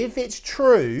absolute... If it's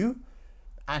true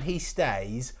and he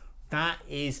stays, that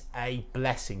is a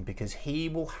blessing because he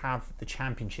will have the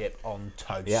championship on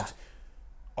toast. Yeah.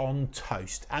 On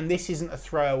toast. And this isn't a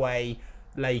throwaway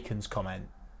Lakens comment.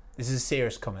 This is a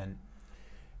serious comment.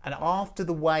 And after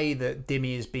the way that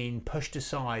Dimi has been pushed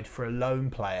aside for a lone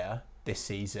player this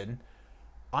season,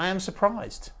 I am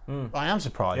surprised. I am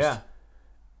surprised. Yeah.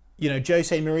 You know,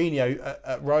 Jose Mourinho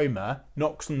at Roma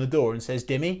knocks on the door and says,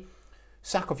 Dimi,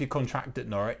 sack off your contract at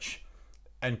Norwich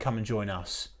and come and join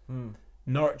us.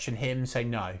 Norwich and him say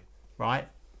no, right?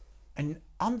 And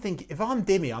I'm thinking, if I'm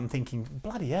Dimi, I'm thinking,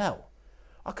 bloody hell,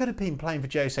 I could have been playing for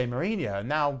Jose Mourinho. And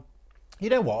now,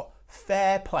 you know what?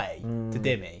 Fair play to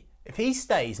Dimi. If he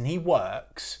stays and he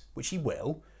works, which he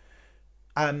will,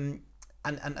 and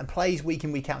plays week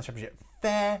in, week out in the Championship,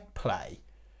 fair play.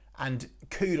 And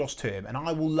kudos to him. And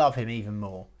I will love him even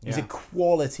more. He's a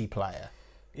quality player.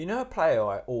 You know a player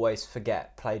I always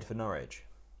forget played for Norwich,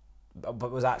 but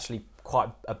was actually quite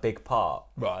a big part?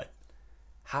 Right.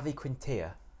 Javi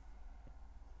Quintilla.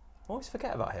 I always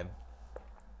forget about him.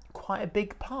 Quite a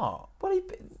big part. Well,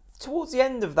 towards the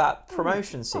end of that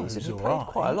promotion season, was he played alright.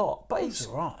 quite a lot. But He's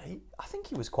all right. I think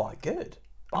he was quite good.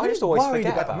 I just always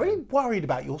forget about really him. worried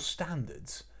about your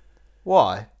standards.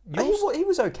 Why? Yours- He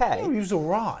was okay. Oh, he was all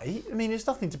right. I mean, it's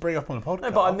nothing to bring up on a podcast.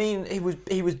 No, but I mean, he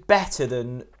was better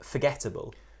than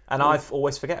forgettable, and I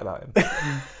always forget about him.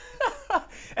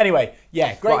 Anyway,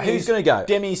 yeah, great. Right, who's news. gonna go?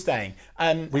 Dimi's staying.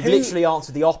 We've literally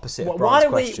answered the opposite of Why Brian's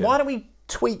don't question. why don't we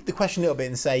tweak the question a little bit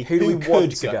and say Who do we could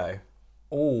want to go?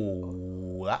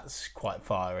 Oh, that's quite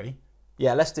fiery.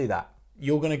 Yeah, let's do that.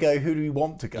 You're going to go. Who do we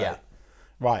want to go? Yeah.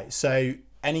 Right. So,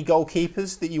 any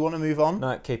goalkeepers that you want to move on?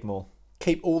 No, keep them all.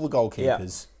 Keep all the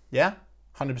goalkeepers. Yeah.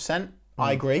 100%.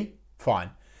 I agree. Fine.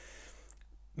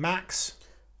 Max.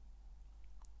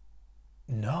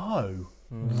 No.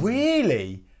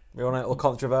 Really? We want a little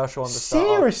controversial one to start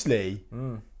off? Seriously?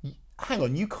 Hang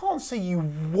on. You can't say you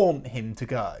want him to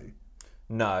go.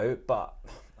 No, but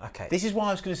okay. This is why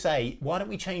I was going to say, why don't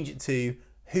we change it to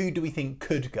who do we think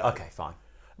could go? Okay, fine.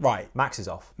 Right. Max is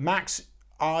off. Max,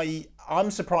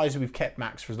 I'm surprised we've kept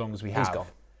Max for as long as we have. He's gone.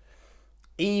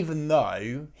 Even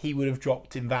though he would have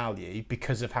dropped in value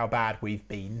because of how bad we've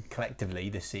been collectively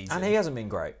this season. And he hasn't been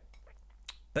great.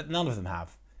 But none of them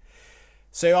have.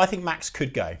 So I think Max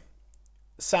could go.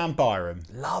 Sam Byram.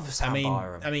 Love Sam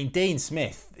Byram. I mean, Dean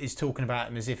Smith is talking about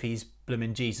him as if he's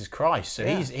blooming Jesus Christ. So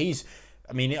Yeah. he's.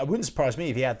 I mean, it wouldn't surprise me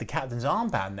if he had the captain's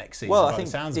armband next season. Well, by I the think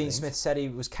sounds of Dean things. Smith said he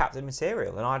was captain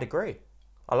material, and I'd agree.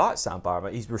 I like Sam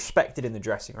Byram. He's respected in the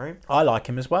dressing room. I like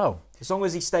him as well. As long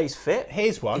as he stays fit,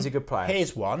 Here's one. he's a good player.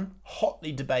 Here's one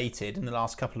hotly debated in the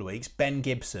last couple of weeks. Ben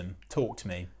Gibson, talk to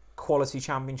me. Quality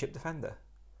championship defender.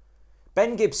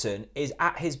 Ben Gibson is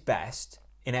at his best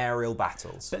in aerial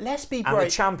battles. But let's be And the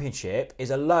brave. championship is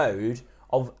a load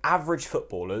of average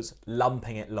footballers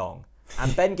lumping it long.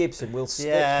 And Ben Gibson will stick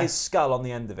Yeah. his skull on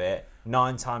the end of it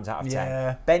 9 times out of 10.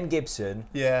 Yeah. Ben Gibson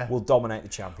Yeah. will dominate the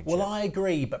championship. Well, I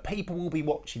agree, but people will be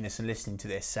watching this and listening to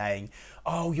this saying,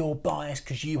 "Oh, you're biased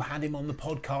because you had him on the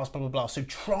podcast, blah blah blah." So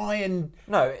try and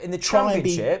No, in the Try and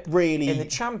be championship, really- in the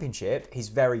championship, he's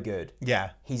very good.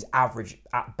 yeah, He's average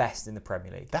at best in the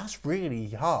Premier League. that's really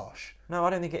harsh. No, I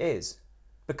don't think it is.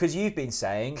 Because you've been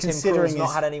saying Tim Considering Krul's not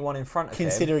his- had anyone in front of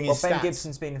considering him. Well, his Ben stats.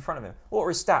 Gibson's been in front of him. What are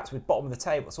his stats? We're bottom of the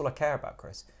table. That's all I care about,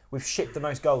 Chris. We've shipped the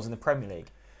most goals in the Premier League.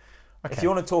 If you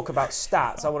want to talk about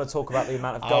stats, I want to talk about the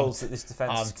amount of goals that this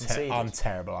defence has conceded. I'm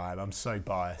terrible. I'm so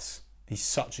biased. He's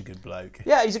such a good bloke.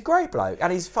 Yeah, he's a great bloke,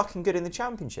 and he's fucking good in the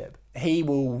championship. He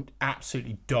will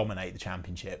absolutely dominate the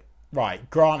championship. Right,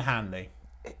 Grant Hanley.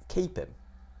 Keep him.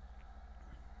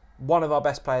 One of our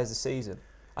best players this season.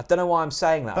 I don't know why I'm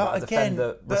saying that But about a again,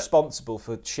 defender but- responsible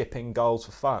for shipping goals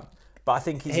for fun. But I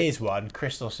think Here's one,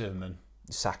 Christos Silverman.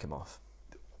 sack him off.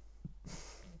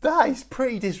 That is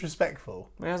pretty disrespectful.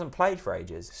 He hasn't played for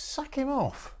ages. Suck him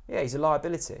off. Yeah, he's a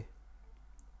liability.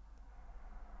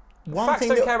 One Facts thing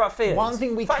don't that- care about feelings. One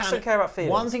thing we Facts can, don't care about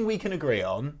feelings. One thing we can agree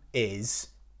on is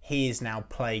he is now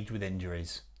plagued with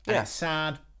injuries. And Yeah. it's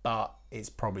sad, but it's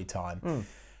probably time. Hmm.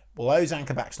 Well, Ozan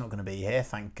Kabak's not going to be here,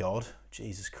 thank God.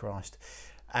 Jesus Christ.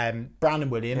 Brandon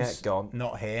Williams, Yeah, gone.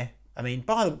 not here. I mean,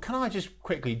 by the way, can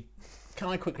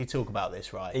I quickly talk about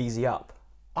this, right? Easy up.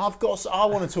 I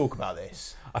want to talk about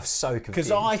this. I'm so confused.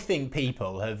 Because I think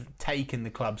people have taken the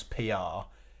club's PR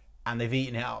and they've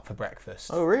eaten it up for breakfast.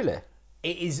 Oh, really?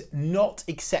 It is not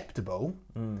acceptable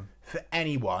for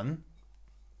anyone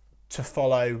to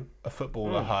follow a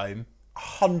footballer home.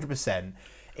 100%.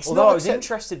 It's Although not I was accept-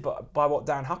 interested by what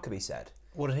Dan Huckabee said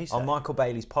What did he say? on Michael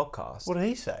Bailey's podcast. What did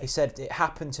he say? He said, it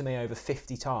happened to me over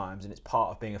 50 times and it's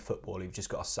part of being a footballer. You've just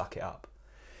got to suck it up.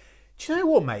 Do you know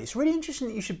what, mate? It's really interesting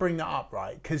that you should bring that up,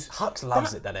 right? Because Hux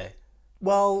loves it, doesn't he?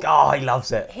 Well, Oh, he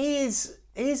loves it. he is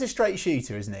a straight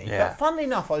shooter, isn't he? Yeah. But funnily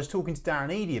enough, I was talking to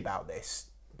Darren Eady about this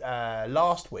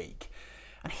last week,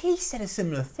 and he said a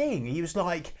similar thing. He was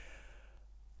like,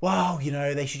 "Well,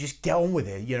 they should just get on with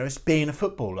it. It's being a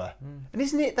footballer." And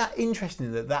isn't it that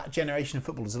interesting that generation of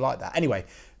footballers are like that? Anyway,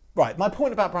 right. My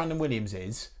point about Brandon Williams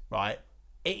is right.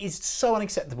 It is so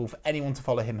unacceptable for anyone to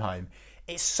follow him home.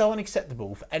 It's so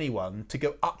unacceptable for anyone to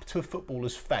go up to a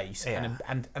footballer's face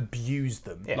and abuse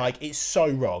them. Yeah. Like, it's so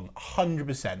wrong.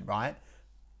 100%, right?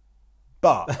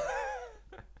 But,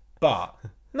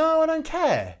 no, I don't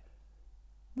care.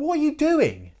 What are you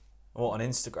doing? What, on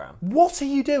Instagram? What are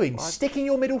you doing? Sticking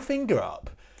your middle finger up?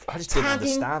 I just didn't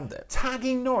understand it.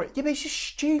 Tagging Norwich. Yeah, but it's just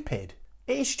stupid.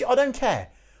 It is. I don't care.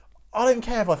 I don't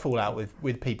care if I fall out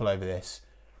with people over this.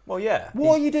 Well, yeah.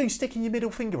 What are you doing sticking your middle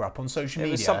finger up on social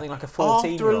media? was something like a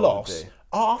 14-year-old after a would loss. do.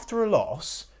 After a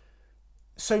loss.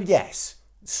 So yes,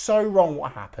 so wrong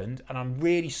what happened, and I'm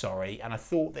really sorry. And I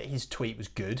thought that his tweet was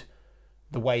good,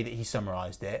 the way that he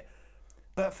summarised it.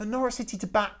 But for Norwich City to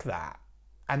back that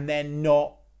and then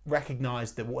not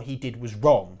recognise that what he did was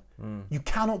wrong, you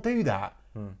cannot do that.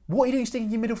 What are you doing sticking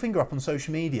your middle finger up on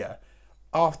social media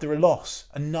after a loss,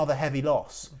 another heavy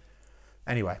loss?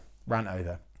 Anyway, rant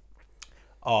over.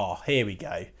 Oh, here we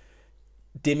go.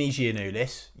 Dimi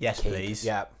Giannoulis, yes please.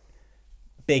 Yeah.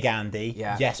 Big Andy,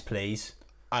 Yeah. yes please.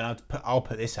 And I'll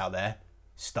put this out there,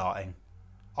 starting.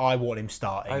 I want him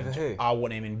starting. Over who? I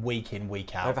want him in, week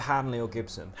out. Over Hanley or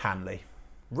Gibson? Hanley.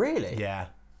 Really? Yeah.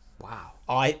 Wow.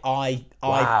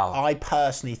 I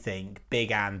personally think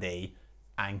Big Andy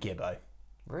and Gibbo.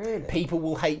 Really? People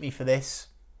will hate me for this,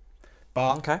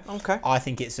 but Okay. I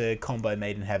think it's a combo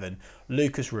made in heaven.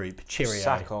 Lucas Roop, cheerio.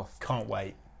 Sack off. Can't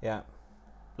wait. Yeah.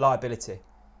 Liability.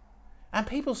 And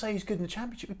people say he's good in the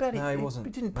championship. No, he wasn't.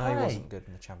 We didn't play. No, he wasn't good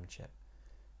in the championship.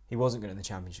 He wasn't good in the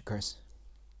championship, Chris.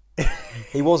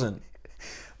 He wasn't.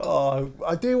 Oh,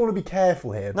 I do want to be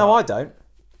careful here. No, I don't.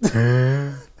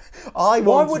 I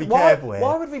want to be careful here.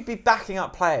 Why would we be backing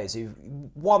up players who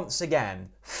once again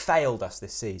failed us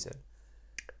this season?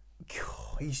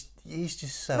 God, he's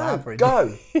just so No, average.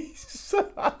 go. He's so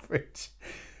average.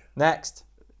 Next.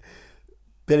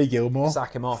 Billy Gilmore.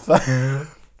 Sack him off.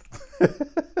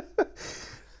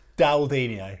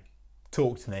 Daldinho.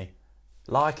 Talk to me.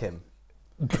 Like him.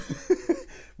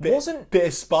 Bit of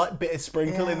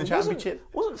sprinkle in the Yeah, championship.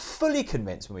 Wasn't fully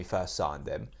convinced when we first signed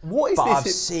him. What is but this?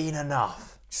 I've seen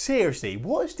enough. Seriously,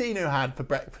 what has Dino had for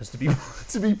breakfast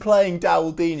to be playing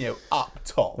Daldinho up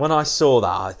top? When I saw that,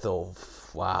 I thought,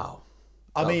 wow.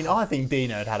 I mean, I think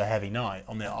Dino had a heavy night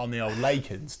on the old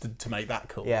Lakers to make that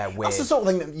call. Yeah, weird. That's the sort of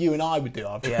thing that you and I would do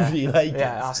after Yeah, the Lakers.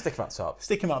 yeah, I'll stick him up top.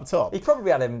 Stick him up top. He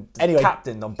probably had him Anyway.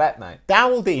 captained on bet, mate.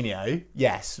 Daldinho,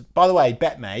 yes. By the way,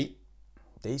 Betmate,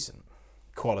 Decent.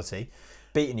 quality.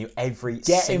 beating you every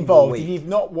Get single involved. week. If you've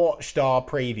not watched our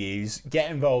previews,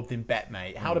 get involved in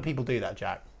BetMate. How do people do that,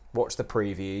 Jack? Watch the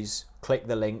previews, click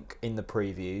the link in the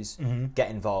previews,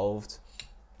 get involved.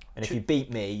 And if you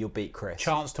beat me, you'll beat Chris.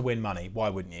 Chance to win money. Why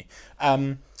wouldn't you?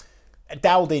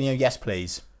 Daldinho, yes,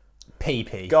 please.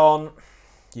 PP. Gone.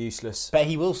 Useless. But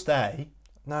he will stay.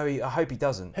 No, I hope he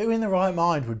doesn't. Who in the right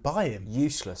mind would buy him?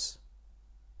 Useless.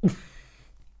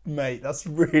 Mate, that's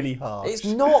really hard. It's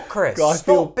not, Chris. God, I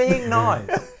Stop feel- being nice.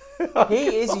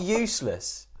 He is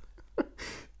useless.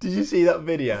 Did you see that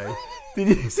video? Did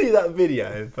you see that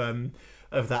video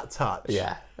of that touch?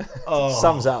 Yeah. Oh,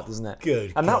 Sums up, doesn't it?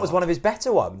 Good And that was God. one of his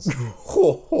better ones. Do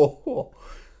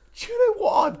you know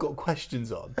what I've got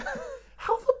questions on?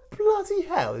 How the bloody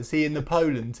hell is he in the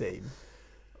Poland team?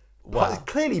 Wow.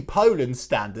 Clearly, Poland's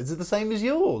standards are the same as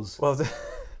yours. Well,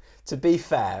 to be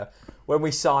fair, when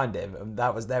we signed him, and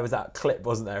there was that clip,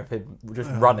 wasn't there, of him just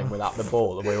running without the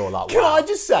ball, and we were all like, Can wow, I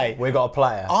just say, we got a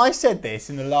player. I said this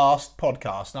in the last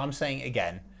podcast, and I'm saying it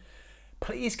again.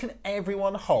 Please, can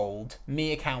everyone hold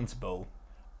me accountable?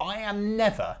 I am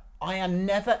never,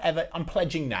 ever, I'm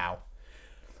pledging now.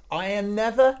 I am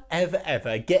never,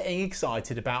 ever getting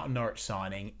excited about a Norwich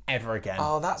signing ever again.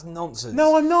 Oh, that's nonsense.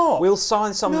 No, I'm not. We'll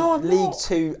sign some No, I'm League not.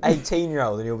 2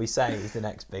 18-year-old and you'll be saying he's the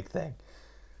next big thing.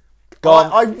 Go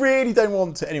on. I really don't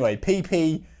want to. Anyway,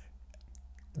 PP,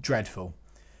 dreadful.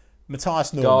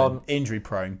 Matthias Norman, Gone. injury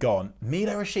prone, gone.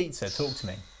 Milo Rashica, talk to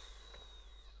me.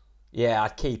 Yeah,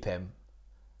 I'd keep him.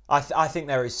 I think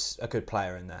there is a good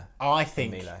player in there. I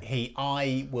think Milo.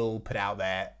 I will put out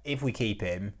there, if we keep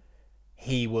him,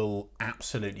 he will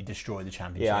absolutely destroy the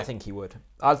championship. Yeah, I think he would.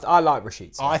 I like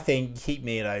Rashid. I think keep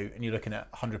Milo and you're looking at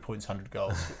 100 points, 100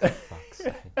 goals.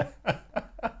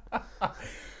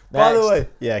 By the way,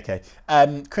 yeah, okay.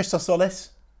 Christos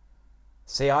Solis,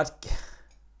 See,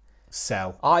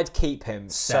 sell. I'd keep him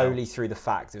Sell. solely through the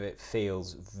fact that it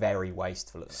feels very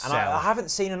wasteful. And Sell. I haven't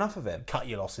seen enough of him. Cut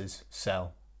your losses,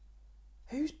 sell.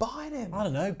 Who's buying him? I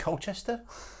don't know, Colchester?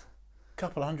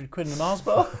 Couple £100 in the Mars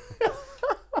bar?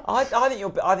 I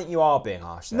think you are being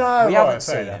harsh there. No, we right, haven't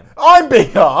fair seen enough. him. I'm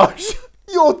being harsh.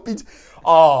 You're being...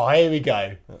 Oh, here we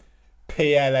go.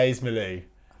 PLA's Malou.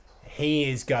 He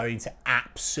is going to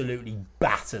absolutely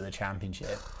batter the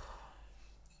championship.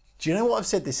 Do you know what I've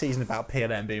said this season about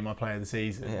PLM being my player of the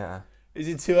season? Yeah. Is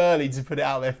it too early to put it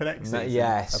out there for next No, season?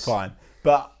 yes. Fine.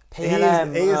 But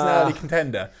PLM, he is an early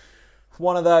contender.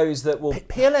 One of those that will...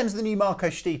 PLM's the new Marco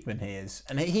Stiefman, he is.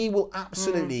 And he will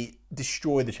absolutely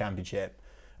destroy the championship.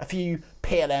 A few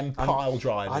PLM pile I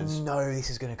drivers know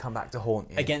this is going to come back to haunt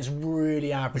you. against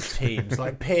really average teams.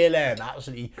 Like PLM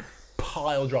absolutely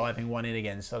pile driving one in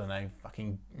against, I don't know,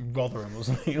 fucking Rotherham or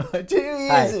something. Like,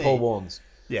 Hey, Paul Warnes.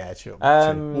 Yeah, sure.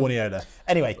 Warniola.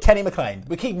 Anyway, Kenny McLean.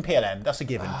 We're keeping PLM. That's a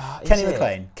given. Kenny is it?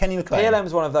 McLean. Kenny McLean.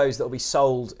 PLM's one of those that will be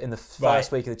sold in the first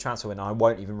Right. week of the transfer window. I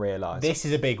won't even realise. This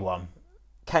is a big one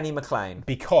Kenny McLean.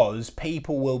 because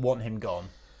people will want him gone.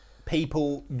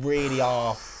 People really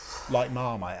are like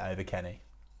Marmite over Kenny.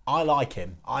 I like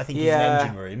him. I think he's an Yeah.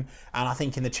 engine room. And I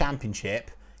think in the Championship,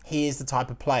 he is the type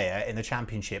of player in the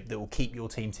Championship that will keep your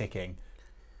team ticking.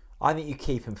 I think you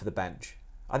keep him for the bench.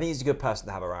 I think he's a good person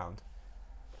to have around.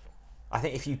 I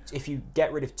think if you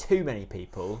get rid of too many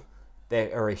people,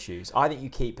 there are issues. I think you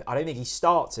keep... I don't think he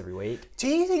starts every week. Do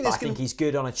you think But I there's going think to... he's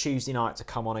good on a Tuesday night to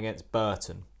come on against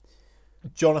Burton.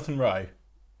 Jonathan Rowe?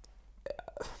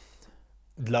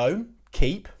 Loan?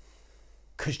 Keep?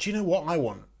 Because do you know what I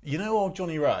want? You know old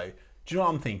Johnny Rowe? Do you know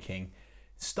what I'm thinking?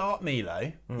 Start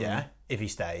Milo, yeah, if he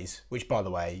stays. Which, by the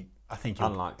way, I think he'll,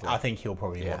 Unlikely. I think he'll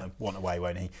probably Yeah. want away,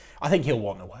 won't he? I think he'll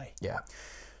want away. Yeah.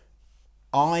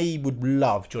 I would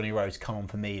love Johnny Rowe to come on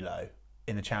for Milo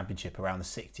in the Championship around the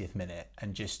 60th minute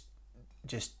and just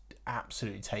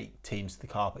absolutely take teams to the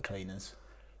carpet cleaners.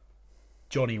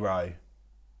 Johnny Rowe,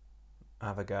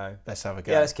 Have a go. let's have a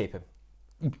go. Yeah, let's keep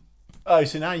him. Oh,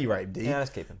 so now you rate him, do you? Yeah, let's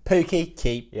keep him. Pookie,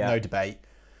 keep, Yeah. no debate.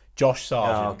 Josh Oh,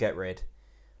 Sargent. get rid.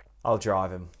 I'll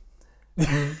drive him.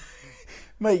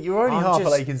 Mate, you're only half a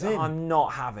Lakers in. I'm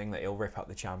not having that he'll rip up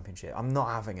the championship. I'm not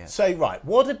having it. So, right,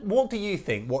 what do you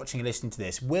think, watching and listening to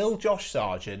this? Will Josh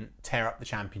Sargent tear up the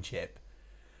Championship?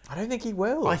 I don't think he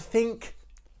will. I think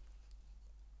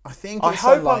I it's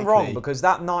hope unlikely. I'm wrong, because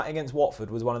that night against Watford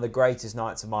was one of the greatest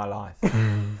nights of my life.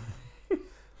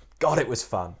 God, it was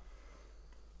fun.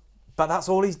 But that's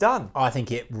all he's done. I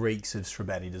think it reeks of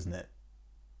Srebeni, doesn't it?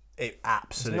 It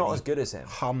absolutely Not as good as him.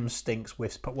 hums, stinks,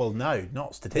 whiffs. Well, no,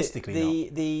 not statistically.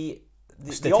 not. The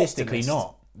Statistically optimist,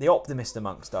 not. The optimist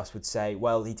amongst us would say,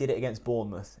 well, he did it against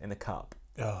Bournemouth in the Cup.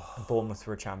 Oh. And Bournemouth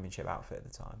were a championship outfit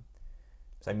at the time.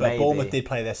 So But maybe Bournemouth did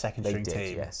play their second they string did,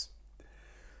 team. yes.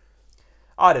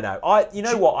 I don't know. You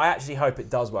know what? I actually hope it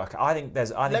does work. I think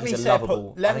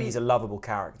he's a lovable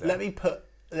character. Let me put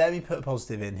a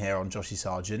positive in here on Joshy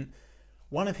Sargent.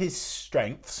 One of his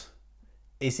strengths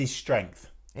is his strength.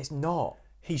 It's not.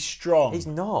 He's strong. He's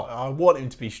not. I want him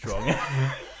to be strong.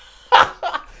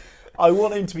 I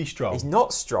want him to be strong. He's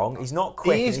not strong. He's not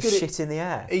quick. He is He's good at- shit in the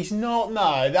air. He's not.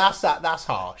 No, that's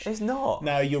harsh. He's not.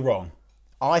 No, you're wrong.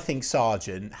 I think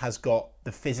Sargent has got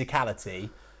the physicality.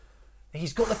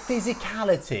 He's got the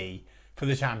physicality for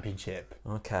the championship.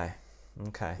 Okay.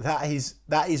 That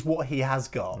is what he has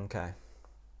got. Okay.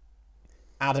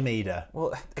 Adam Eder.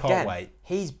 Well, Can't again, wait.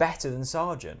 he's better than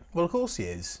Sargent. Well, of course he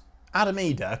is. Adam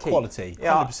Eder, quality,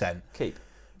 100%. Keep.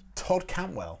 Todd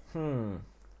Cantwell.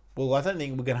 Well, I don't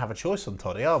think we're going to have a choice on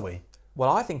Toddy, are we? Well,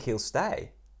 I think he'll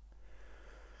stay.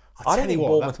 I'll I don't think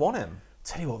Bournemouth want him.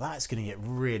 Tell you what, that's going to get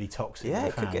really toxic. Yeah,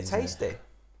 with it could get fans, isn't it? tasty.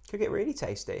 Could get really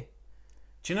tasty.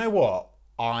 Do you know what?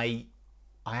 I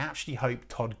actually hope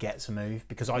Todd gets a move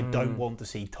because I don't want to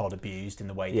see Todd abused in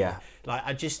the way. Yeah.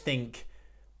 I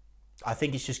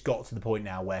think it's just got to the point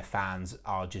now where fans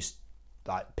are just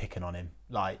like picking on him.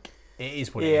 Like it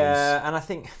is what it is. Yeah, and I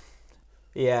think,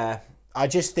 I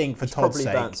just think for Todd's probably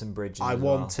sake, burnt some bridges. I as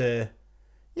want well. to.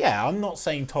 Yeah, I'm not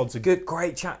saying Todd's a good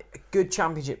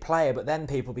championship player, but then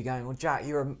people be going, "Well, Jack,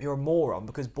 you're a moron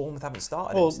because Bournemouth haven't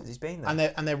started him since he's been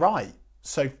there." and they're right.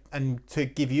 So, and to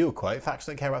give you a quote, facts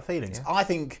don't care about feelings. Yeah. I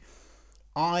think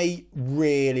I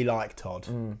really like Todd.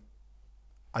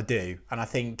 I do, and I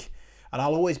think, and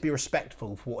I'll always be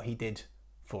respectful for what he did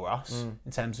for us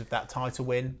in terms of that title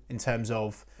win, in terms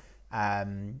of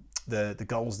the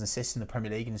goals and assists in the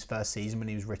Premier League in his first season when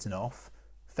he was written off.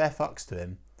 Fair fucks to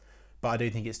him. But I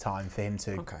do think it's time for him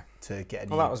to get a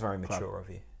new Well, that was very club. mature of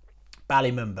you.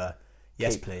 Ballymumba,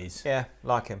 yes please. Yeah,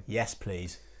 like him. Yes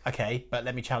please. Okay, but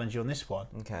let me challenge you on this one.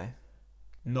 Okay.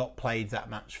 Not played that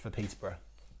match for Peterborough.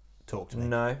 Talk to me.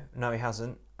 No, he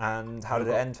hasn't. And how did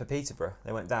it end for Peterborough?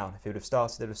 They went down. If he would have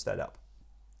started, they would have stayed up.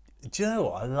 Do you know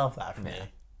what? I love that from you.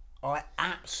 I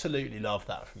absolutely love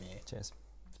that from you. Cheers.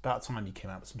 It's about time you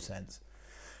came out with some sense.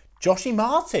 Joshy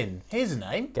Martin. Here's a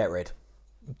name. Get rid.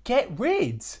 Get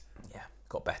rid. Yeah,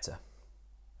 got better.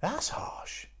 That's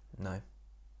harsh. No.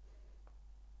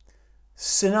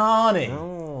 Sinani.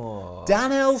 Oh.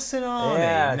 Danel Sinani.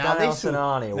 Yeah, Daniel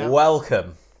Sinani.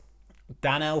 Welcome.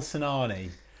 Danel Sinani.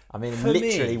 I mean, For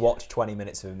literally me- watched 20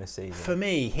 minutes of him this season. For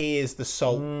me, he is the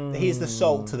salt. He is the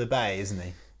salt to the bay, isn't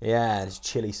he? Yeah, there's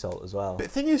chili salt as well. But the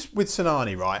thing is with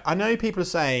Sinani, right? I know people are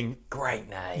saying Great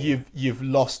name. you've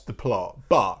lost the plot,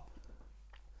 but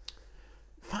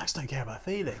facts don't care about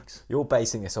feelings. You're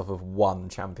basing this off of one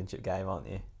championship game, aren't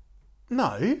you?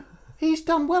 No, he's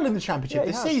done well in the championship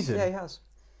this season. Yeah, he has.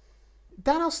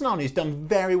 Daniel Sinani has done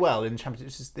very well in the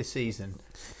championship this season.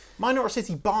 My Norwich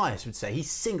City bias would say he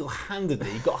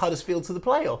single-handedly got Huddersfield to the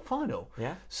playoff final.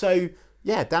 Yeah. So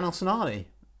yeah, Daniel Sinani.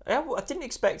 Yeah, well, I didn't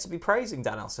expect to be praising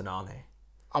Daniel Sinani.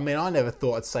 I mean, I never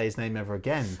thought I'd say his name ever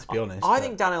again, to be honest. I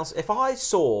but think if I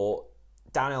saw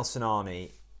Daniel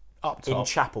Sinani up in top,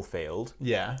 Chapelfield,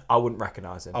 yeah. I wouldn't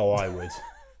recognise him. Oh, I would.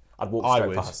 I'd walk I straight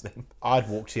would. past him. I'd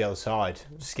walk to the other side,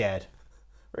 scared.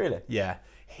 Really? Yeah.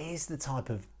 He's the type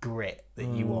of grit that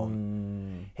you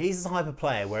want. He's the type of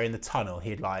player where in the tunnel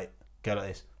he'd like go like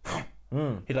this.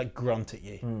 He'd like grunt at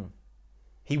you.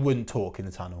 He wouldn't talk in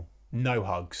the tunnel. No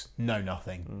hugs. No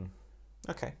nothing.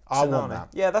 Okay. I want Sinani. that.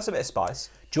 Yeah, that's a bit of spice.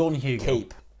 Jordan Hugill.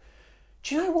 Keep.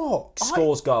 Do you know what?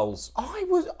 Scores goals.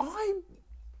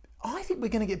 I think we're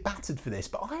going to get battered for this,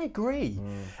 but I agree.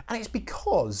 And it's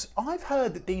because I've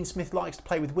heard that Dean Smith likes to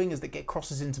play with wingers that get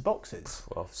crosses into boxes.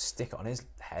 Well, stick it on his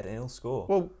head and he'll score.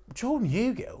 Well, Jordan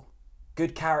Hugill,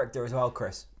 Good character as well,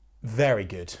 Chris. very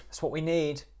good. That's what we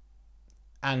need.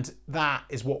 And that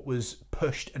is what was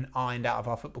pushed and ironed out of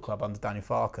our football club under Daniel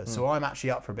Farker. So I'm actually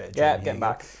up for a bit of Jordan Get him Hugill.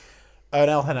 back.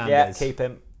 Ernel Hernandez. Yeah, keep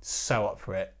him. So up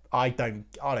for it. I don't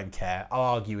care. I'll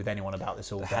argue with anyone about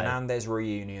this all day. Hernandez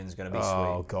reunion's going to be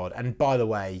Oh, sweet. God. And by the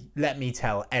way, let me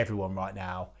tell everyone right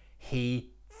now,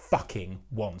 he fucking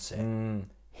wants it.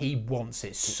 He wants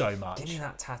it so much. Give me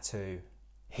that tattoo.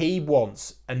 He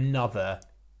wants another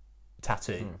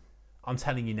tattoo. I'm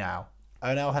telling you now.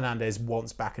 Ernel Hernandez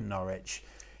wants back at Norwich.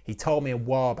 He told me a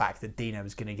while back that Dino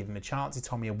was going to give him a chance. He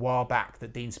told me a while back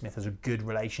that Dean Smith has a good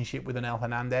relationship with Ernel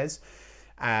Hernandez.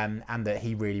 And that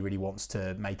he really, really wants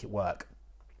to make it work.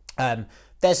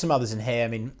 There's some others in here. I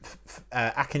mean,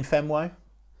 Akin Femwo,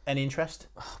 any interest?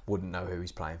 Wouldn't know who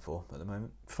he's playing for at the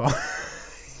moment. Fine.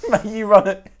 Mate, you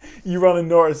run a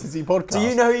Norwich City podcast. Do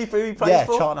you know who he plays Yeah,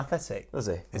 for? Charlton Athletic. Does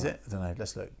he? Is it? I don't know.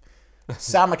 Let's look.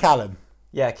 Sam McCallum.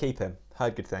 Yeah, keep him.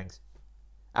 Heard good things.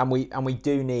 And we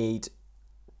do need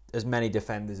as many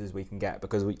defenders as we can get,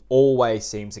 because we always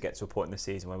seem to get to a point in the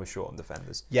season where we're short on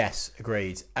defenders. Yes,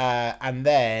 agreed. And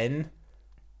then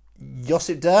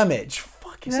Josip Drmic.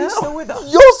 Fucking hell. Is he still with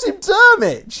us? Josip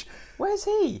Drmic. Where's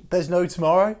he? There's no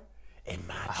tomorrow.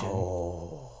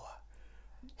 Imagine.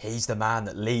 He's the man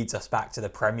that leads us back to the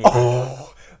Premier League.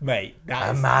 Oh, mate,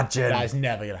 Imagine. that is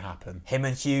never going to happen. Him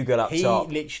and Hugo up He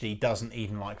top. literally doesn't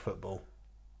even like football.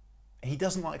 He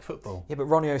doesn't like football. Yeah, but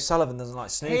Ronnie O'Sullivan doesn't like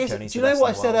snooker. And he's Do you the know best what I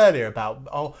in the said world. earlier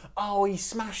about, he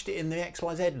smashed it in the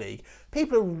XYZ League?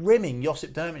 People are rimming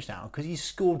Josip Drmic now because he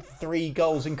scored 3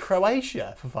 goals in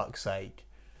Croatia, for fuck's sake.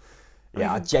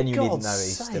 Yeah, I For genuinely didn't God's know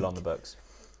he's sake. still on the books.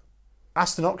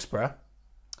 Aston Oxborough.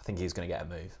 I think he's going to get a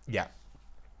move. Yeah.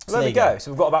 So there we go.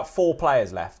 So we've got about 4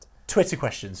 players left. Twitter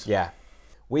questions. Yeah.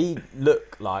 We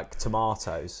look like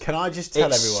tomatoes. Can I just tell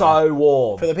It's everyone? so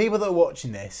warm. For the people that are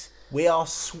watching this, we are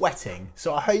sweating.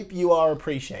 So I hope you are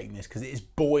appreciating this because it is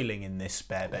boiling in this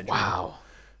spare bedroom. Wow.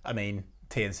 I mean,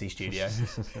 TNC studio.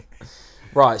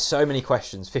 Right, so many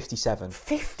questions. 57.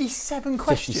 57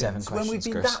 questions. 57 when we've questions,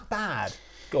 been Chris. that bad.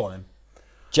 Go on then.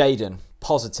 Jaden,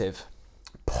 positive.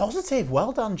 Positive.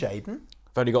 Well done, Jaden.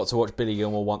 I've only got to watch Billy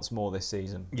Gilmore once more this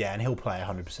season. Yeah, and he'll play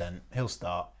 100%. He'll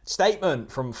start. Statement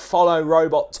from Follow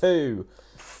Robot 2.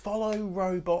 Follow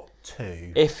Robot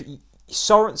 2. If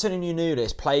Sorensen and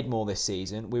Unulis played more this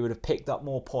season, we would have picked up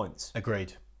more points.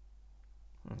 Agreed.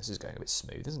 This is going a bit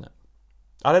smooth, isn't it?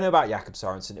 I don't know about Jakob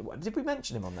Sorensen. Did we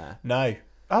mention him on there? No.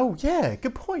 Oh, yeah,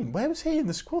 good point. Where was he in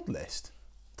the squad list?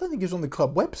 I don't think he was on the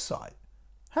club website.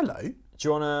 Hello. Do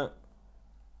you want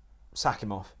to sack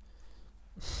him off?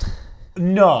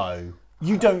 No.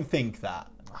 You don't think that.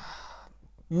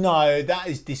 No, that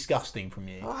is disgusting from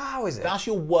you. Oh, how is it? That's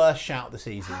your worst shout of the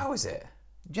season. How is it?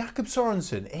 Jakob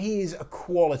Sorensen, he is a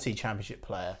quality championship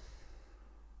player.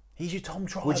 He's your Tom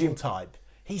Tribal type.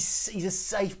 He's a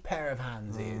safe pair of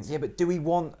hands, he is. Yeah, but do we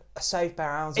want a safe pair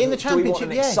of hands? In the do we want Championship,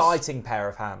 an yes. exciting pair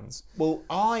of hands? Well,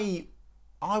 I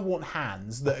want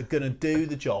hands that are going to do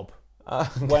the job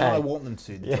Okay. when I want them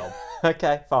to do the job.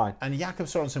 Okay, fine. And Jakob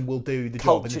Sorensen will do the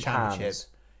job in the Cultured championship. hands.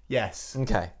 Yes.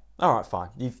 Okay. All right, fine.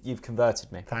 You've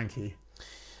converted me. Thank you.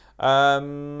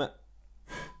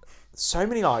 So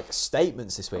many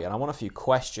statements this week, and I want a few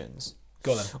questions.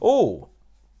 Go on then. Oh,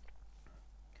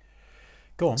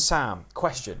 Go on. Sam,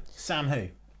 question. Sam who?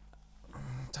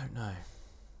 Don't know.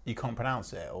 You can't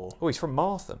pronounce it, or Oh, he's from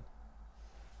Martham.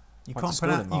 you Went to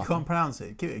school in You Markham. can't pronounce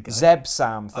it. Give it a go. Zeb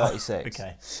Sam 36.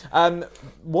 Okay.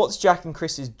 What's Jack and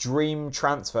Chris's dream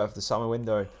transfer for the summer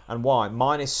window, and why?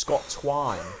 Mine is Scott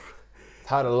Twine. I've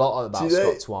heard a lot about Do you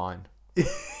know- Scott Twine.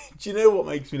 Do you know what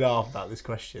makes me laugh about this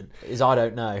question? Is I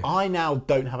don't know. I now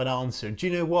don't have an answer. And do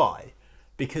you know why?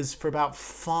 Because for about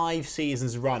 5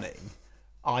 seasons running,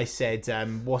 I said,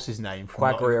 what's his name? From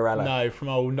Quagliarella. No, from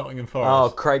old Nottingham Oh,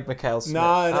 Forest. Craig McHale Smith. No,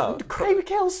 Oh, Craig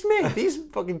McHale-Smith. He's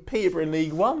fucking Peterborough in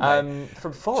League One, mate.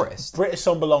 from Forest. Brita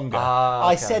Sombalonga. Ah,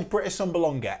 I okay. said Brita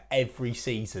Sombalonga every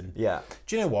season. Yeah.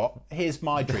 Do you know what? Here's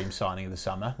my dream signing of the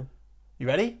summer. You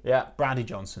ready? Yeah. Brandy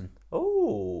Johnson.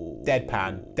 Oh.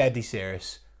 Deadpan. Deadly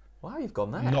serious. Wow, you've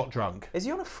gone there. Not drunk. Is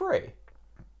he on a free?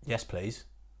 Yes, please.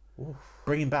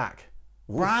 Bring him back.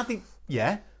 Bradley,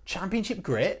 yeah. Championship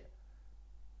grit.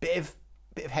 Bit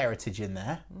of heritage in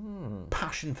there.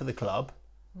 Passion for the club.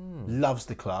 Loves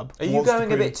the club. Are you wants to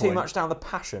going a prove bit too point. much down the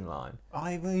passion line?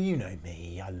 Well, you know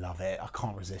me. I love it. I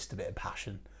can't resist a bit of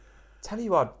passion. Tell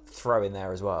you, I'd throw in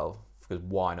there as well, because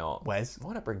why not? Wes?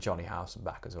 Why not bring Johnny Howson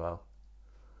back as well?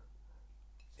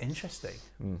 Interesting.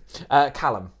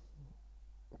 Callum.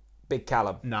 Big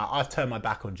Callum. No, I've turned my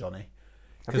back on Johnny.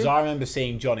 Because I remember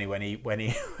seeing Johnny when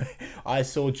he I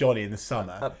saw Johnny in the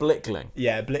summer. At Blickling.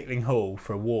 Yeah, at Blickling Hall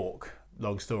for a walk.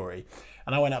 Long story.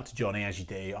 And I went up to Johnny, as you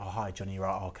do. Oh, hi, Johnny. You're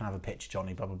right. Oh, can I have a picture,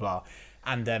 Johnny? Blah blah blah.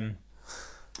 And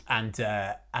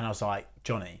I was like,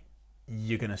 Johnny,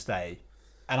 you're gonna stay.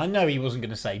 And I know he wasn't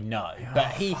gonna say no,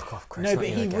 but he fuck off, Chris, no, not but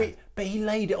you again. but he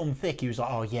laid it on thick. He was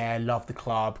like, oh yeah, love the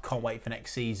club. Can't wait for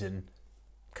next season.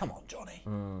 Come on, Johnny.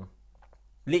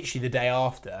 Literally the day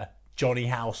after, Johnny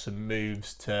Howson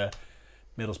moves to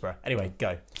Middlesbrough. Anyway,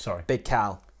 go. Sorry. Big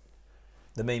Cal.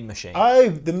 The meme machine. Oh,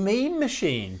 the meme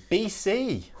machine.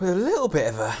 BC. With a little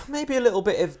bit of maybe a little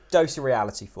bit of dose of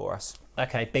reality for us.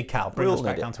 Okay, Big Cal. Bring We us all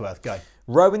back need it. down to earth. Go.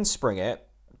 Rowan Springett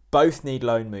both need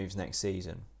loan moves next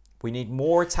season. We need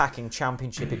more attacking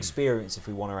championship experience if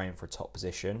we want to aim for a top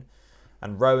position.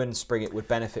 And Rowan Springett would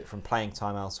benefit from playing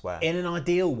time elsewhere. In an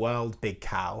ideal world, Big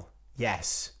Cal,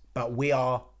 yes. But we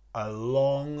are a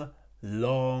long,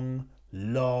 long,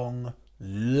 long,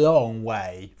 long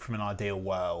way from an ideal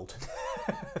world.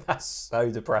 That's so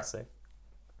depressing.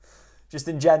 Just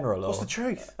in general? Or? What's the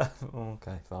truth?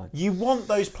 Okay, fine. You want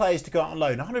those players to go out on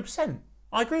loan, 100%.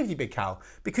 I agree with you, Big Cal,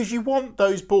 because you want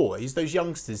those boys, those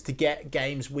youngsters, to get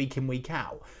games week in, week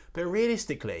out. But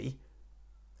realistically,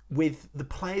 with the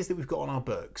players that we've got on our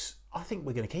books, I think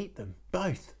we're going to keep them.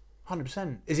 Both.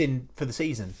 100%. As in, for the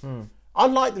season.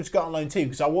 I'd like them to go out on loan too,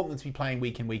 because I want them to be playing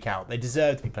week in, week out. They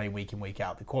deserve to be playing week in, week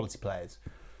out. They're quality players.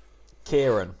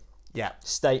 Kieran. Yeah.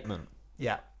 Statement.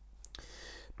 Yeah.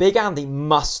 Big Andy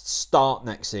must start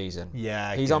next season.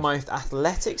 Yeah, He's good. our most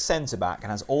athletic centre-back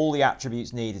and has all the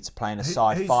attributes needed to play in a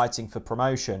side fighting for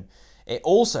promotion. It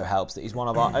also helps that he's one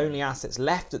of our only assets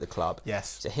left at the club.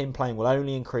 Yes. So him playing will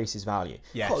only increase his value.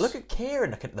 Yes. God, look at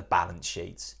Kieran looking at the balance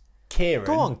sheets. Kieran.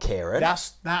 Go on, Kieran.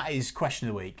 That is question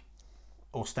of the week.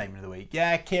 Or statement of the week.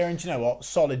 Yeah, Kieran, do you know what?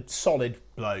 Solid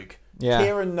bloke. Yeah.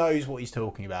 Kieran knows what he's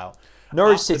talking about.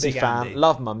 Norwich Up the City Big fan, Andy.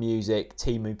 love my music,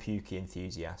 Timu Pukki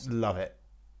enthusiast. Love it.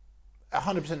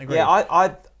 100% agree. Yeah,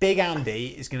 I Big Andy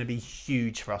is going to be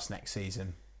huge for us next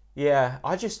season.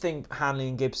 I just think Hanley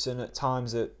and Gibson at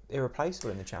times are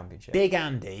irreplaceable in the Championship. Big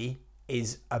Andy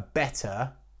is a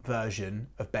better version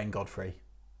of Ben Godfrey.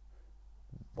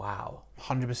 Wow.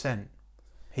 100%.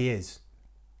 He is.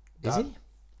 Is he?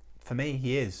 For me,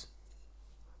 he is.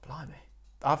 Blimey.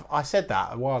 I said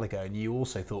that a while ago, and you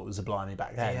also thought it was a blimey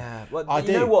back then. Yeah. Well, I you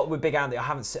do. know what with Big Andy? I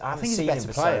haven't I think he's a seen him better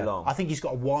for player. so long. I think he's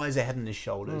got a wiser head on his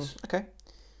shoulders. Okay.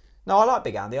 No, I like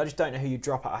Big Andy. I just don't know who you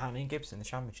drop out of Hanley and Gibson in the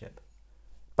Championship.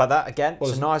 But that, again,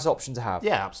 it's a nice option to have.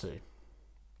 Yeah, absolutely.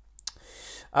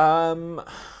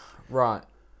 Right.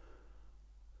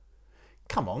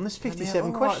 Come on, there's 57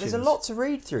 All right, questions. there's a lot to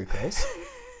read through, Chris.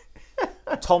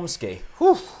 Tomsky.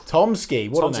 Tomsky,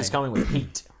 what a Tomsky's name. coming with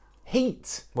heat.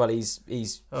 Heat. Well,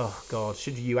 he's. Oh, God.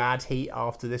 Should you add heat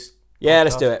after this? Yeah,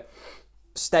 let's podcast? do it.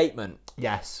 Statement.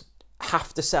 Yes.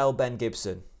 Have to sell Ben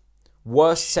Gibson.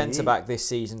 Worst centre-back this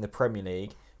season in the Premier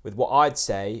League, with what I'd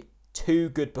say 2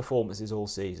 good performances all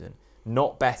season.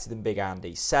 Not better than Big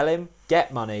Andy. Sell him,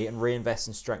 get money, and reinvest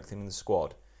in strengthening the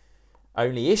squad.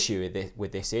 Only issue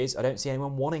with this is I don't see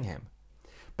anyone wanting him.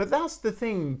 But that's the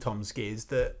thing, Tomsky, is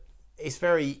that it's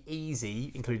very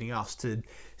easy, including us, to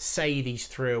say these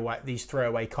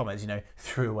throwaway comments. You know,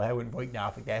 throwaway. I wouldn't write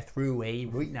Norfolk there. Throwaway,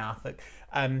 write Norfolk.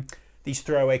 These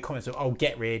throwaway comments of, oh,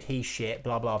 get rid, he's shit,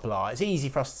 blah, blah, blah. It's easy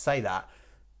for us to say that.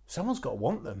 Someone's got to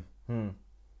want them.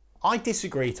 I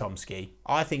disagree, Tomsky.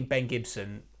 I think Ben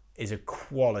Gibson is a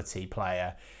quality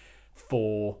player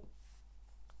for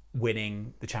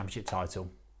winning the Championship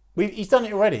title. He's done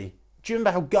it already. Do you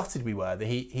remember how gutted we were that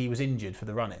he was injured for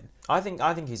the run-in? I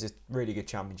think he's a really good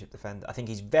Championship defender. I think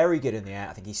he's very good in the air.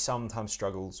 I think he sometimes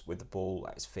struggles with the ball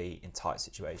at his feet in tight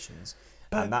situations.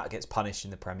 And that gets punished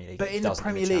in the Premier League. But in the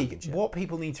Premier League, what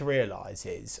people need to realise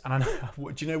is, and I know,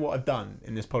 do you know what I've done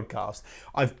in this podcast?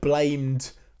 I've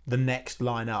blamed the next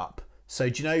line up. So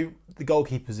do you know the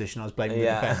goalkeeper position? I was blaming the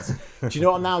defence. Do you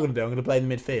know what I'm now going to do? I'm going to blame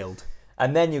the midfield.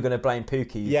 And then you're going to blame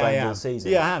Pukki. You blamed all season.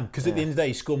 Yeah, I am. Because at the end of the day,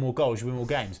 you score more goals, you win more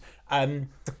games.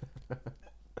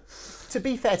 To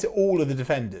be fair to all of the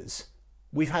defenders,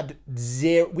 we've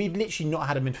literally not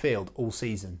had a midfield all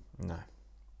season. No.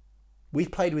 We've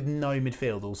played with no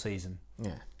midfield all season.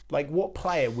 Yeah. Like, what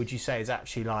player would you say has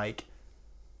actually, like,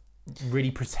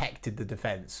 really protected the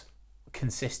defence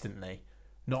consistently?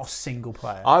 Not a single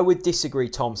player. I would disagree,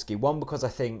 Tomsky. One, because I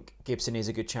think Gibson is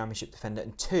a good Championship defender.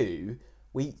 And two,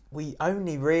 we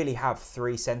only really have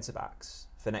 3 centre-backs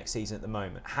for next season at the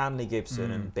moment. Hanley,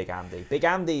 Gibson and Big Andy. Big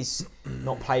Andy's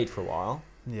not played for a while.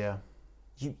 Yeah.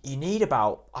 You need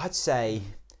about, I'd say,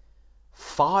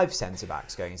 5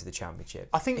 centre-backs going into the Championship.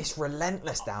 I think it's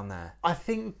relentless down there. I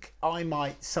think I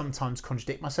might sometimes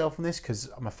contradict myself on this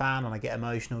because I'm a fan and I get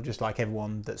emotional, just like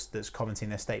everyone that's commenting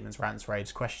their statements, rants,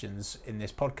 raves, questions in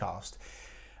this podcast.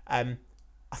 I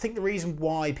think the reason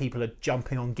why people are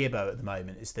jumping on Gibbo at the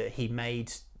moment is that he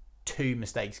made 2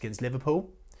 mistakes against Liverpool.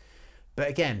 But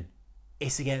again,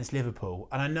 it's against Liverpool,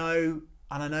 and I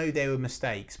know they were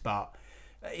mistakes, but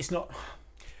it's not.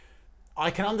 I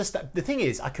can understand. The thing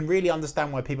is, I can really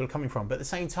understand where people are coming from. But at the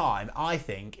same time, I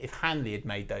think if Hanley had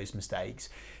made those mistakes,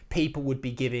 people would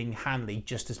be giving Hanley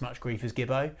just as much grief as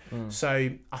Gibbo. So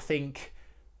I think,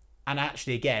 and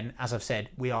actually, again, as I've said,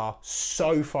 we are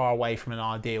so far away from an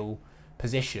ideal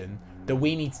position that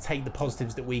we need to take the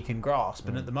positives that we can grasp.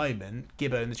 And at the moment,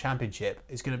 Gibbo in the Championship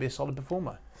is going to be a solid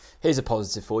performer. Here's a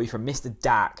positive for you from Mr.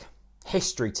 Dak.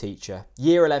 History teacher,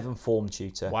 year 11 form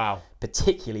tutor. Wow.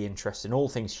 Particularly interested in all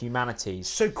things humanities.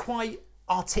 So quite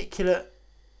articulate,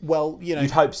 well, you know,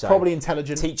 You'd hope so. Probably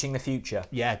intelligent. Teaching the future.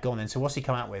 Yeah, go on then. So what's he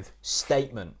come out with?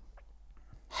 Statement.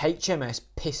 HMS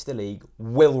Pistol League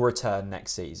will return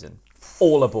next season.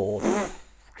 All aboard.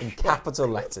 In capital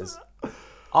letters.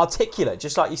 Articulate,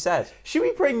 just like you said. Should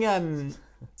we bring The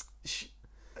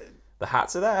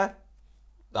hats are there.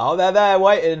 Oh, they're there,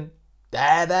 waiting.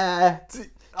 They're there.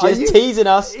 Just teasing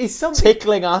us,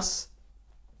 tickling us.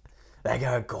 They're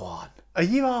going, go on. Are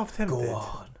you half tempted? Go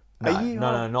on. Are you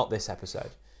No, not this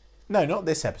episode. No, not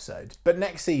this episode, but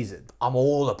next season. I'm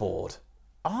all aboard.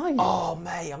 Are you? Oh,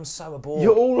 mate, I'm so aboard.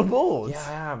 You're all aboard? Yeah,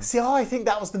 I am. See, I think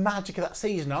that was the magic of that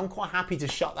season. I'm quite happy to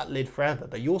shut that lid forever,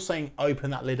 but you're saying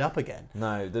open that lid up again.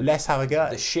 No, let's have a go.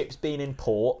 The ship's been in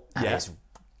port and Yeah. it's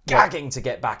gagging to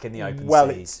get back in the open Well,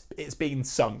 seas. it's been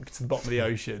sunk to the bottom of the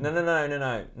ocean.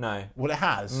 No. Well, it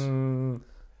has.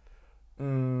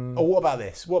 Oh, what about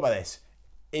this?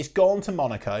 It's gone to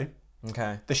Monaco.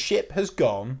 Okay. The ship has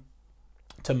gone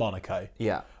to Monaco.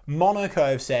 Yeah. Monaco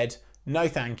have said, no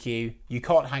thank you, you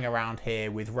can't hang around here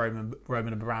with Roman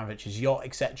Abramovich's yacht,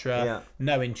 etc. Yeah.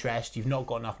 No interest, you've not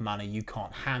got enough money, you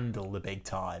can't handle the big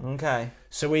time. Okay.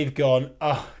 So we've gone,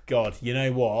 oh God, you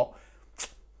know what?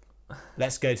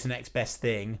 Let's go to the next best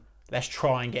thing. Let's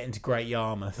try and get into Great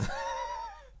Yarmouth.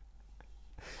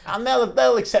 And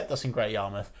they'll accept us in Great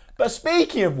Yarmouth. But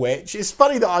speaking of which, it's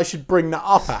funny that I should bring that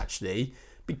up actually,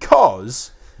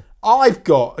 because I've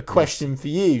got a question for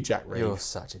you, Jack Reeve. You're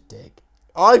such a dick.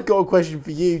 I've got a question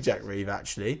for you, Jack Reeve,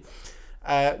 actually,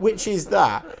 which is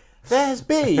that there's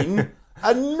been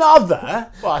another.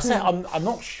 Well, I say I'm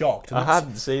not shocked. I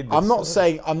hadn't seen this. I'm not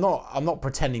saying I'm not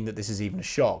pretending that this is even a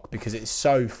shock because it's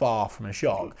so far from a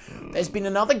shock. There's been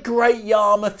another Great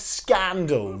Yarmouth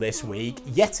scandal this week,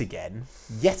 yet again.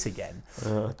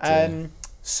 Oh, dear.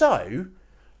 So.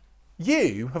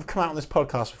 You have come out on this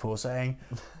podcast before saying,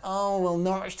 oh, well,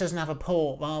 Norwich doesn't have a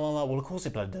port. Blah, blah, blah. Well, of course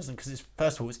it bloody doesn't because,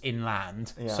 first of all, it's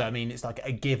inland. Yeah. So, I mean, it's like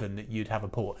a given that you'd have a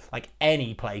port. Like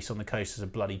any place on the coast is a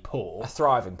bloody port. A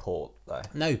thriving port, though.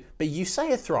 No, but you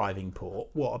say a thriving port.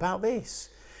 What about this?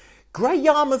 Great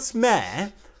Yarmouth's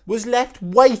mayor was left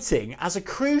waiting as a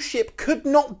cruise ship could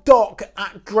not dock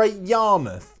at Great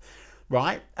Yarmouth.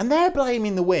 Right? And they're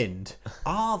blaming the wind.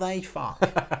 Are they fuck?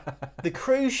 The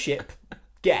cruise ship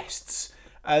guests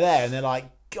are there and they're like,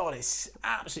 God, it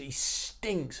absolutely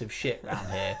stinks of shit around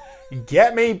here.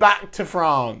 Get me back to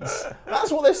France.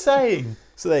 That's what they're saying.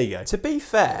 So there you go. To be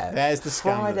fair, There's the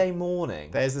scandal. Friday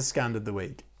morning. There's the scandal of the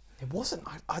week. It wasn't.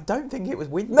 I don't think it was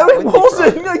windy. No, it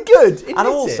wasn't. No, good. And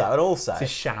also, it's a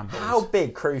shambles. how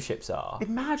big cruise ships are.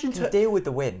 Imagine to deal with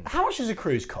the wind. How much does a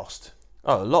cruise cost?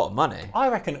 Oh, a lot of money. I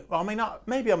reckon. I mean,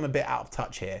 maybe I'm a bit out of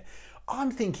touch here. I'm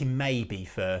thinking maybe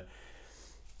for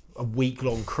a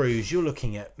week-long cruise, you're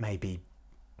looking at maybe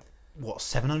what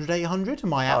 700, 800?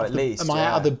 Am I out? At least. Am I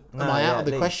out of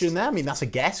the least. question there? I mean, that's a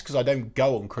guess because I don't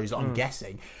go on cruise. I'm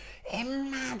guessing.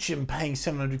 Imagine paying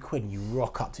 700 quid and you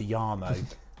rock up to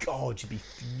Yarmouth. God, you'd be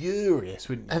furious,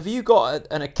 wouldn't you? Have you got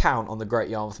an account on the Great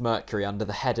Yarmouth Mercury under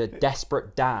the header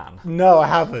Desperate Dan? No, I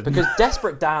haven't. Because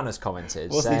Desperate Dan has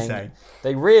commented What's he saying saying?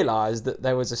 They realised that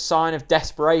there was a sign of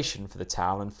desperation for the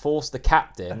town and forced the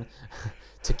captain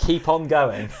to keep on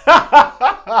going.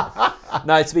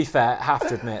 No, to be fair, I have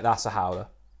to admit, that's a howler.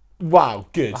 Wow,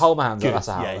 good. Hold my hands up, Good. that's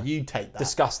a howler. Yeah, you take that.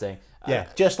 Disgusting. Yeah,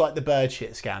 just like the bird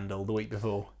shit scandal the week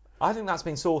before. I think that's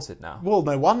been sorted now. Well,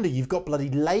 no wonder you've got bloody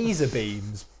laser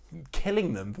beams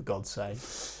killing them, for God's sake.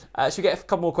 Should we get a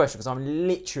couple more questions? Because I'm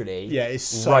literally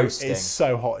it's roasting. It's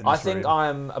so hot in this I think room. I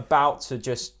am about to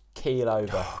just keel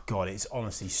over. Oh, God, it's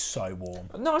honestly so warm.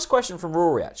 A nice question from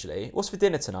Rory, actually. What's for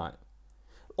dinner tonight?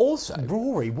 Also,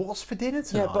 Rory, what's for dinner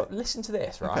tonight? yeah, but listen to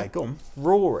this, right? Okay, go on.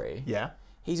 Rory, Yeah.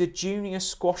 he's a junior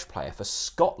squash player for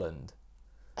Scotland.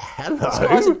 Hello. This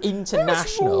guy's an Who's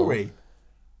international Rory?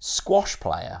 squash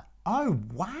player. Oh,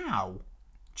 wow.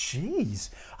 Jeez.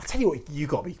 I tell you what, you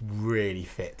got to be really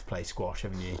fit to play squash,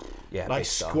 haven't you? Yeah, like big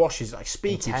stuff. squash is like,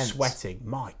 speaking Intense. of sweating,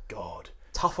 my God.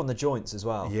 Tough on the joints as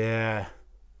well. Yeah.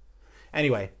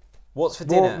 Anyway, What's for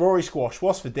dinner? Rory Squash,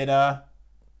 what's for dinner?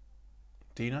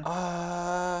 Do you know?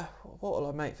 What will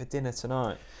I make for dinner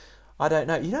tonight? I don't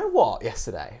know. You know what?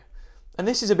 Yesterday, and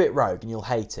this is a bit rogue and you'll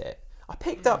hate it, I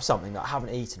picked up something that I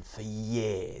haven't eaten for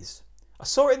years. I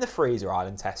saw it in the freezer aisle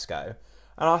in Tesco,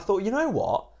 and I thought, you know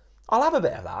what? I'll have a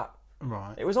bit of that.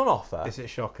 Right. It was on offer. Is it a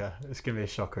shocker? It's going to be a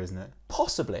shocker, isn't it?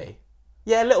 Possibly.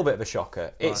 Yeah, a little bit of a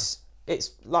shocker. It's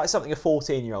like something a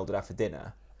 14-year-old would have for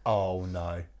dinner. Oh,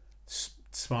 no.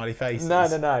 Smiley faces.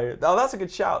 No. Oh, that's a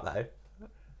good shout, though.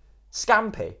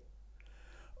 Scampi.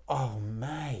 Oh,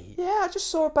 mate. Yeah, I just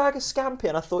saw a bag of Scampi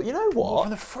and I thought, you know What, what? from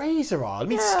the freezer aisle? I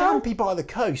mean, Yeah. Scampi by the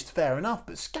coast, fair enough,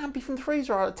 but Scampi from the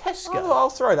freezer aisle at Tesco. I'll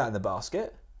throw that in the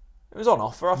basket. It was on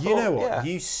offer. I thought, You know what? Yeah.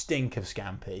 You stink of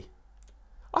Scampi.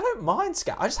 I don't mind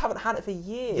Scampi. I just haven't had it for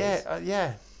years. Yeah,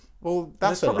 yeah. Well,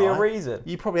 that's There's probably a a reason.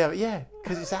 You probably have it, yeah,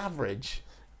 because it's average.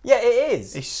 Yeah, it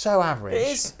is. It's so average. It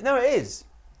is. No, it is.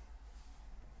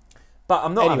 But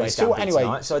I'm not Anyway, having a scampi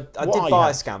tonight, so I what did are buy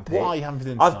a you scampi. What are you having for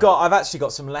dinner tonight? I've actually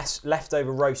got some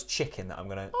leftover roast chicken that I'm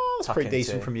going to. Oh, that's pretty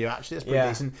decent from you, actually. That's pretty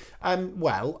decent.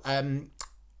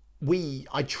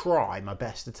 I try my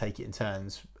best to take it in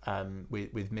turns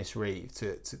with Miss Reeve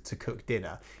to cook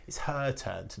dinner. It's her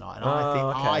turn tonight, and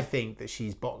I think that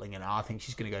she's bottling it. I think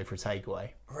she's going to go for a takeaway.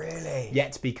 Really?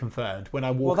 Yet to be confirmed. When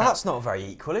I walk, that's not very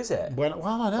equal, is it? I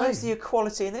know. Where's the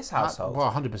equality in this household?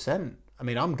 100%. I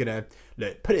mean, I'm gonna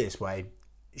put it this way: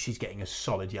 she's getting a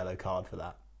solid yellow card for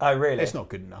that. Oh, really? It's not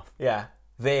good enough. Yeah.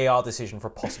 VAR decision for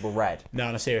a possible red. No,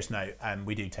 on a serious note,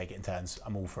 we do take it in turns.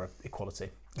 I'm all for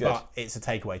equality. Good. But it's a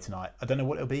takeaway tonight. I don't know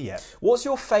what it'll be yet. What's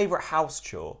your favourite house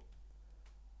chore?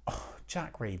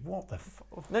 Jack Reed, what the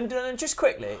No, just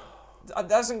quickly.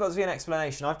 There hasn't got to be an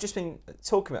explanation. I've just been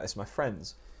talking about this with my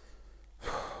friends.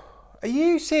 Are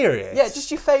you serious? Yeah, just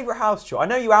your favourite house chore. I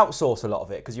know you outsource a lot of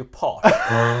it because you're posh.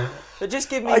 But just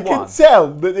give me one. I can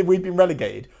tell that we've been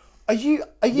relegated. Are you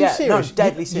serious? No,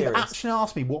 deadly serious. You've actually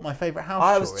asked me what my favourite house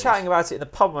chore is. I was chatting about it in the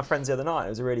pub with my friends the other night. It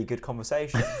was a really good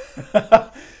conversation.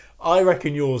 I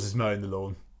reckon yours is mowing the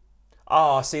lawn.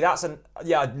 Oh, see, I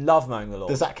love mowing the lawn.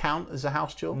 Does that count as a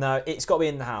house chore? No, it's got to be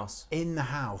in the house. In the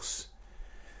house.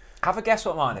 Have a guess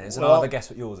what mine is, and I'll have a guess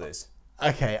what yours is.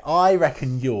 Okay, I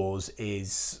reckon yours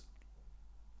is...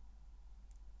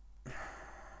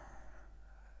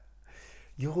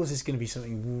 Yours is going to be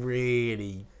something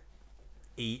really...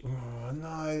 Oh,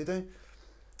 no, don't...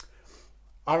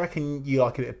 I reckon you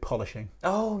like a bit of polishing.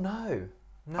 Oh, no.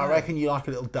 I reckon you like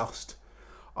a little dust.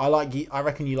 I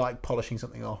reckon you like polishing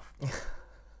something off.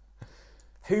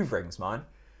 Hoovering's mine.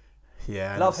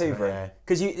 Yeah, love hoovering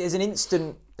because there's an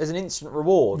instant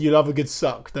reward. You love a good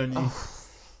suck, don't you?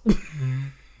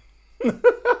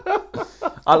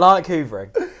 I like hoovering.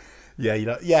 Yeah, you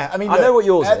know. Yeah, I mean, I know what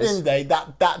yours at is. the end of the day,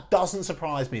 that doesn't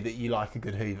surprise me that you like a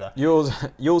good hoover. Yours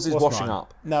is What's washing mine?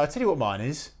 up. No, I tell you what mine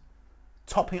is.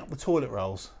 Topping up the toilet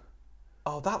rolls.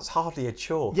 Oh, that's hardly a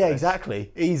chore. Yeah, Chris.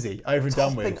 exactly. Easy, over and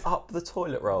done with. Topping up the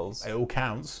toilet rolls. It all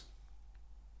counts.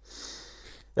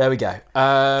 There we go.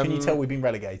 Can you tell we've been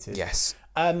relegated? Yes.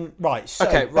 Right. So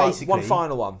Okay. Right. basically, One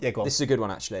final one. Yeah, go on. This is a good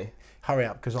one actually. Hurry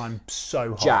up, because I'm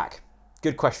so hot. Jack.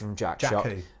 Good question from Jack. Jack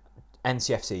who?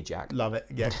 NCFC Jack. Love it.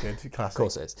 Yeah, good. Classic. Of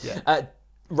course it is. Yeah.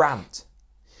 Rant.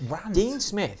 Rant. Dean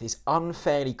Smith is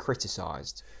unfairly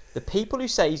criticised. The people who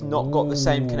say he's not got the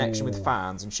same connection with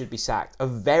fans and should be sacked are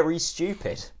very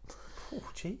stupid. Oh,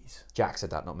 jeez. Jack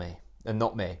said that, not me. And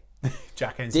not me.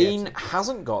 Jack NCFC. Dean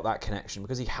hasn't got that connection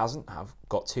because he hasn't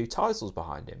got 2 titles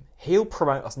behind him. He'll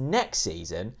promote us next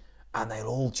season and they'll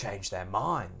all change their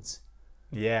minds.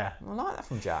 Yeah. I like that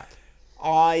from Jack.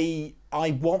 I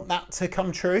want that to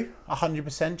come true,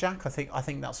 100%, Jack. I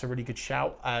think that's a really good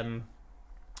shout. I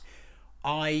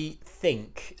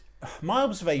think my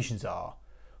observations are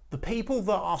the people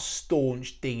that are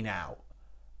staunch Dean out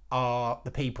are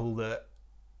the people that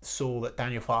saw that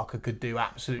Daniel Farke could do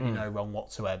absolutely no wrong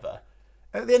whatsoever.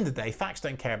 At the end of the day, facts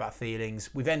don't care about feelings.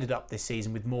 We've ended up this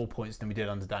season with more points than we did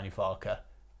under Daniel Farke.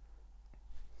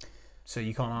 So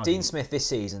you can't argue. Dean Smith this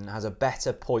season has a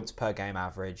better points per game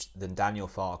average than Daniel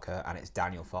Farke, and it's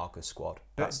Daniel Farke's squad.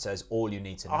 That says all you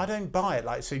need to know. I don't buy it.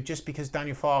 Like, so just because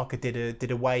Daniel Farke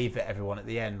did a wave at everyone at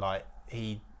the end, like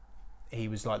he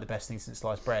was like the best thing since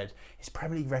sliced bread. His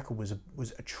Premier League record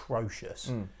was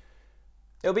atrocious.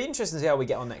 It'll be interesting to see how we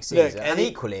get on next season. Look, and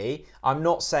equally, I'm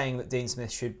not saying that Dean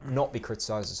Smith should not be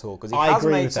criticised at all because he I has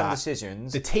agree made with some that.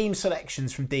 decisions. The team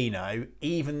selections from Dino,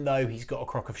 even though he's got a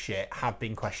crock of shit, have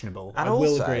been questionable. And I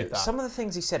also, will agree with that. some of the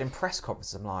things he said in press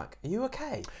conferences, I'm like, are you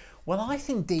okay? Well, I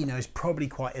think Dino's probably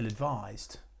quite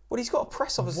ill-advised. Well, he's got a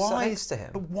press officer sat next to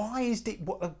him. But why is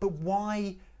But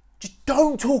why? Just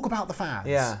don't talk about the fans.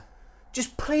 Yeah.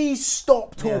 Just please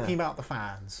stop talking about the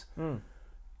fans.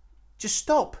 Just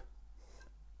stop.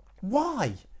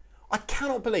 Why? I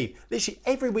cannot believe. Literally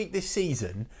every week this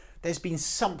season, there's been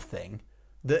something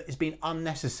that has been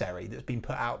unnecessary that's been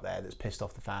put out there that's pissed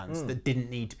off the fans that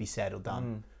didn't need to be said or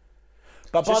done.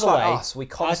 But Just by the like way, us, we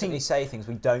constantly say things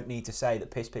we don't need to say that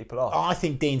piss people off. I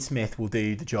think Dean Smith will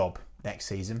do the job next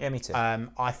season. Yeah, me too.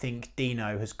 I think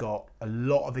Dino has got a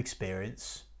lot of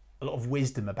experience, a lot of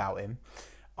wisdom about him,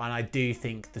 and I do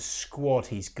think the squad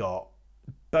he's got,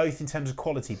 both in terms of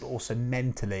quality but also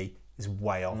mentally, is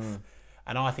way off.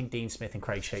 And I think Dean Smith and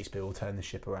Craig Shakespeare will turn the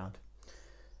ship around.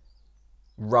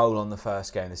 Roll on the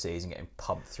first game of the season, getting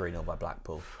pumped 3-0 by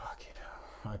Blackpool. Fucking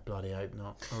hell. I bloody hope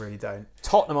not. I really don't.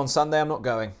 Tottenham on Sunday, I'm not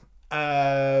going.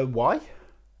 Why?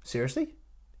 Seriously?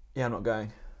 Yeah, I'm not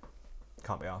going.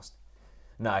 Can't be asked.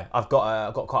 No, I've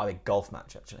got quite a big golf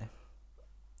match actually.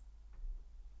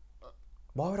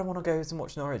 Why would I want to go and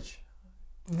watch Norwich?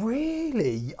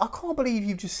 Really? I can't believe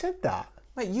you've just said that.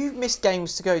 Mate, you've missed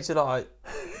games to go to like.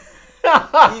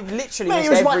 You've literally Mate, missed it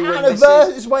was every my win this anniversary.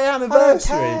 season. It's my I don't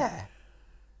anniversary. care.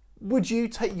 Would you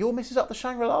take your missus up the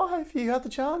Shangri-La if you had the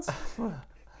chance?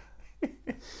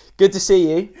 Good to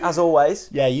see you, as always.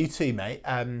 Yeah, you too, mate.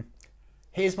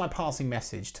 Here's my passing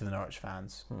message to the Norwich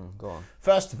fans. Go on.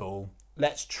 First of all,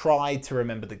 let's try to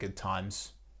remember the good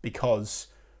times, because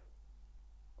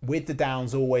with the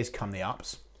downs always come the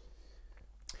ups.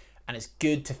 And it's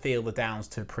good to feel the downs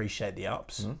to appreciate the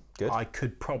ups. Good. I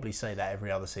could probably say that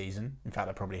every other season. In fact,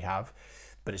 I probably have,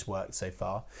 but it's worked so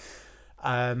far.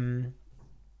 And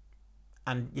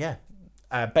yeah,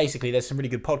 basically, there's some really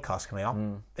good podcasts coming up,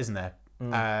 isn't there?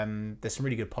 There's some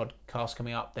really good podcasts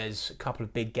coming up. There's a couple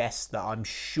of big guests that I'm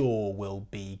sure will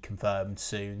be confirmed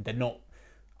soon. They're not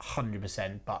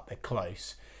 100%, but they're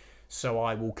close. So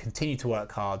I will continue to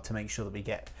work hard to make sure that we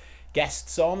get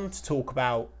guests on to talk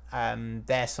about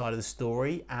their side of the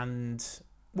story. And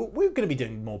we're going to be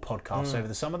doing more podcasts over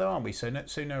the summer, though, aren't we? So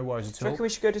no worries at Do you all. reckon we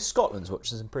should go to Scotland to watch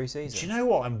some pre-season? Do you know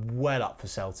what? I'm well up for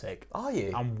Celtic. Are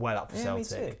you? I'm well up for Yeah, me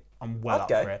Celtic. too. I'm well I'd up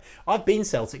go. for it. I've been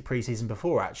Celtic pre-season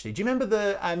before, actually. Do you remember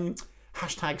the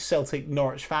hashtag Celtic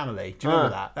Norwich family? Do you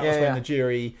remember that? That was when the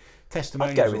jury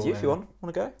testimonials. I'd go with were you all if you in.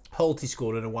 want to go. Holty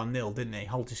scored in a 1-0, didn't he?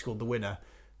 Holty scored the winner.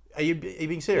 Are you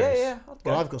being serious? Yeah, I'd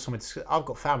go. Well, I've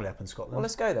got family up in Scotland. Well,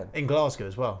 let's go then. In Glasgow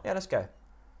as well. Yeah, let's go.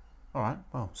 All right.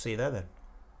 Well, see you there then.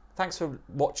 Thanks for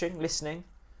watching, listening.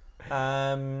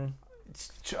 I'm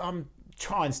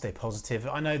trying to stay positive.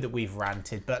 I know that we've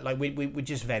ranted, but like we're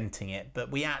just venting it.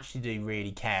 But we actually do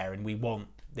really care, and we want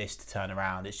this to turn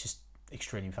around. It's just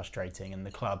extremely frustrating, and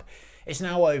the club, it's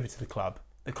now over to the club.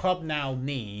 The club now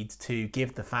need to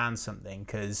give the fans something,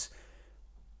 because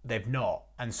they've not,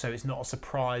 and so it's not a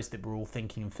surprise that we're all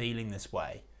thinking and feeling this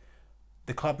way.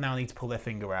 The club now need to pull their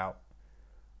finger out.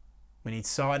 We need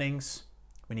signings.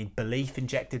 We need belief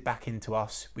injected back into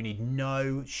us. We need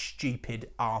no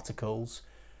stupid articles.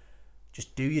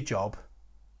 Just do your job,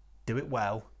 do it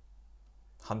well,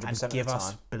 100% and of give the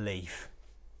us time. belief.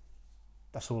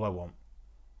 That's all I want.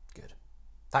 Good.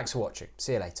 Thanks for watching.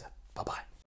 See you later. Bye-bye.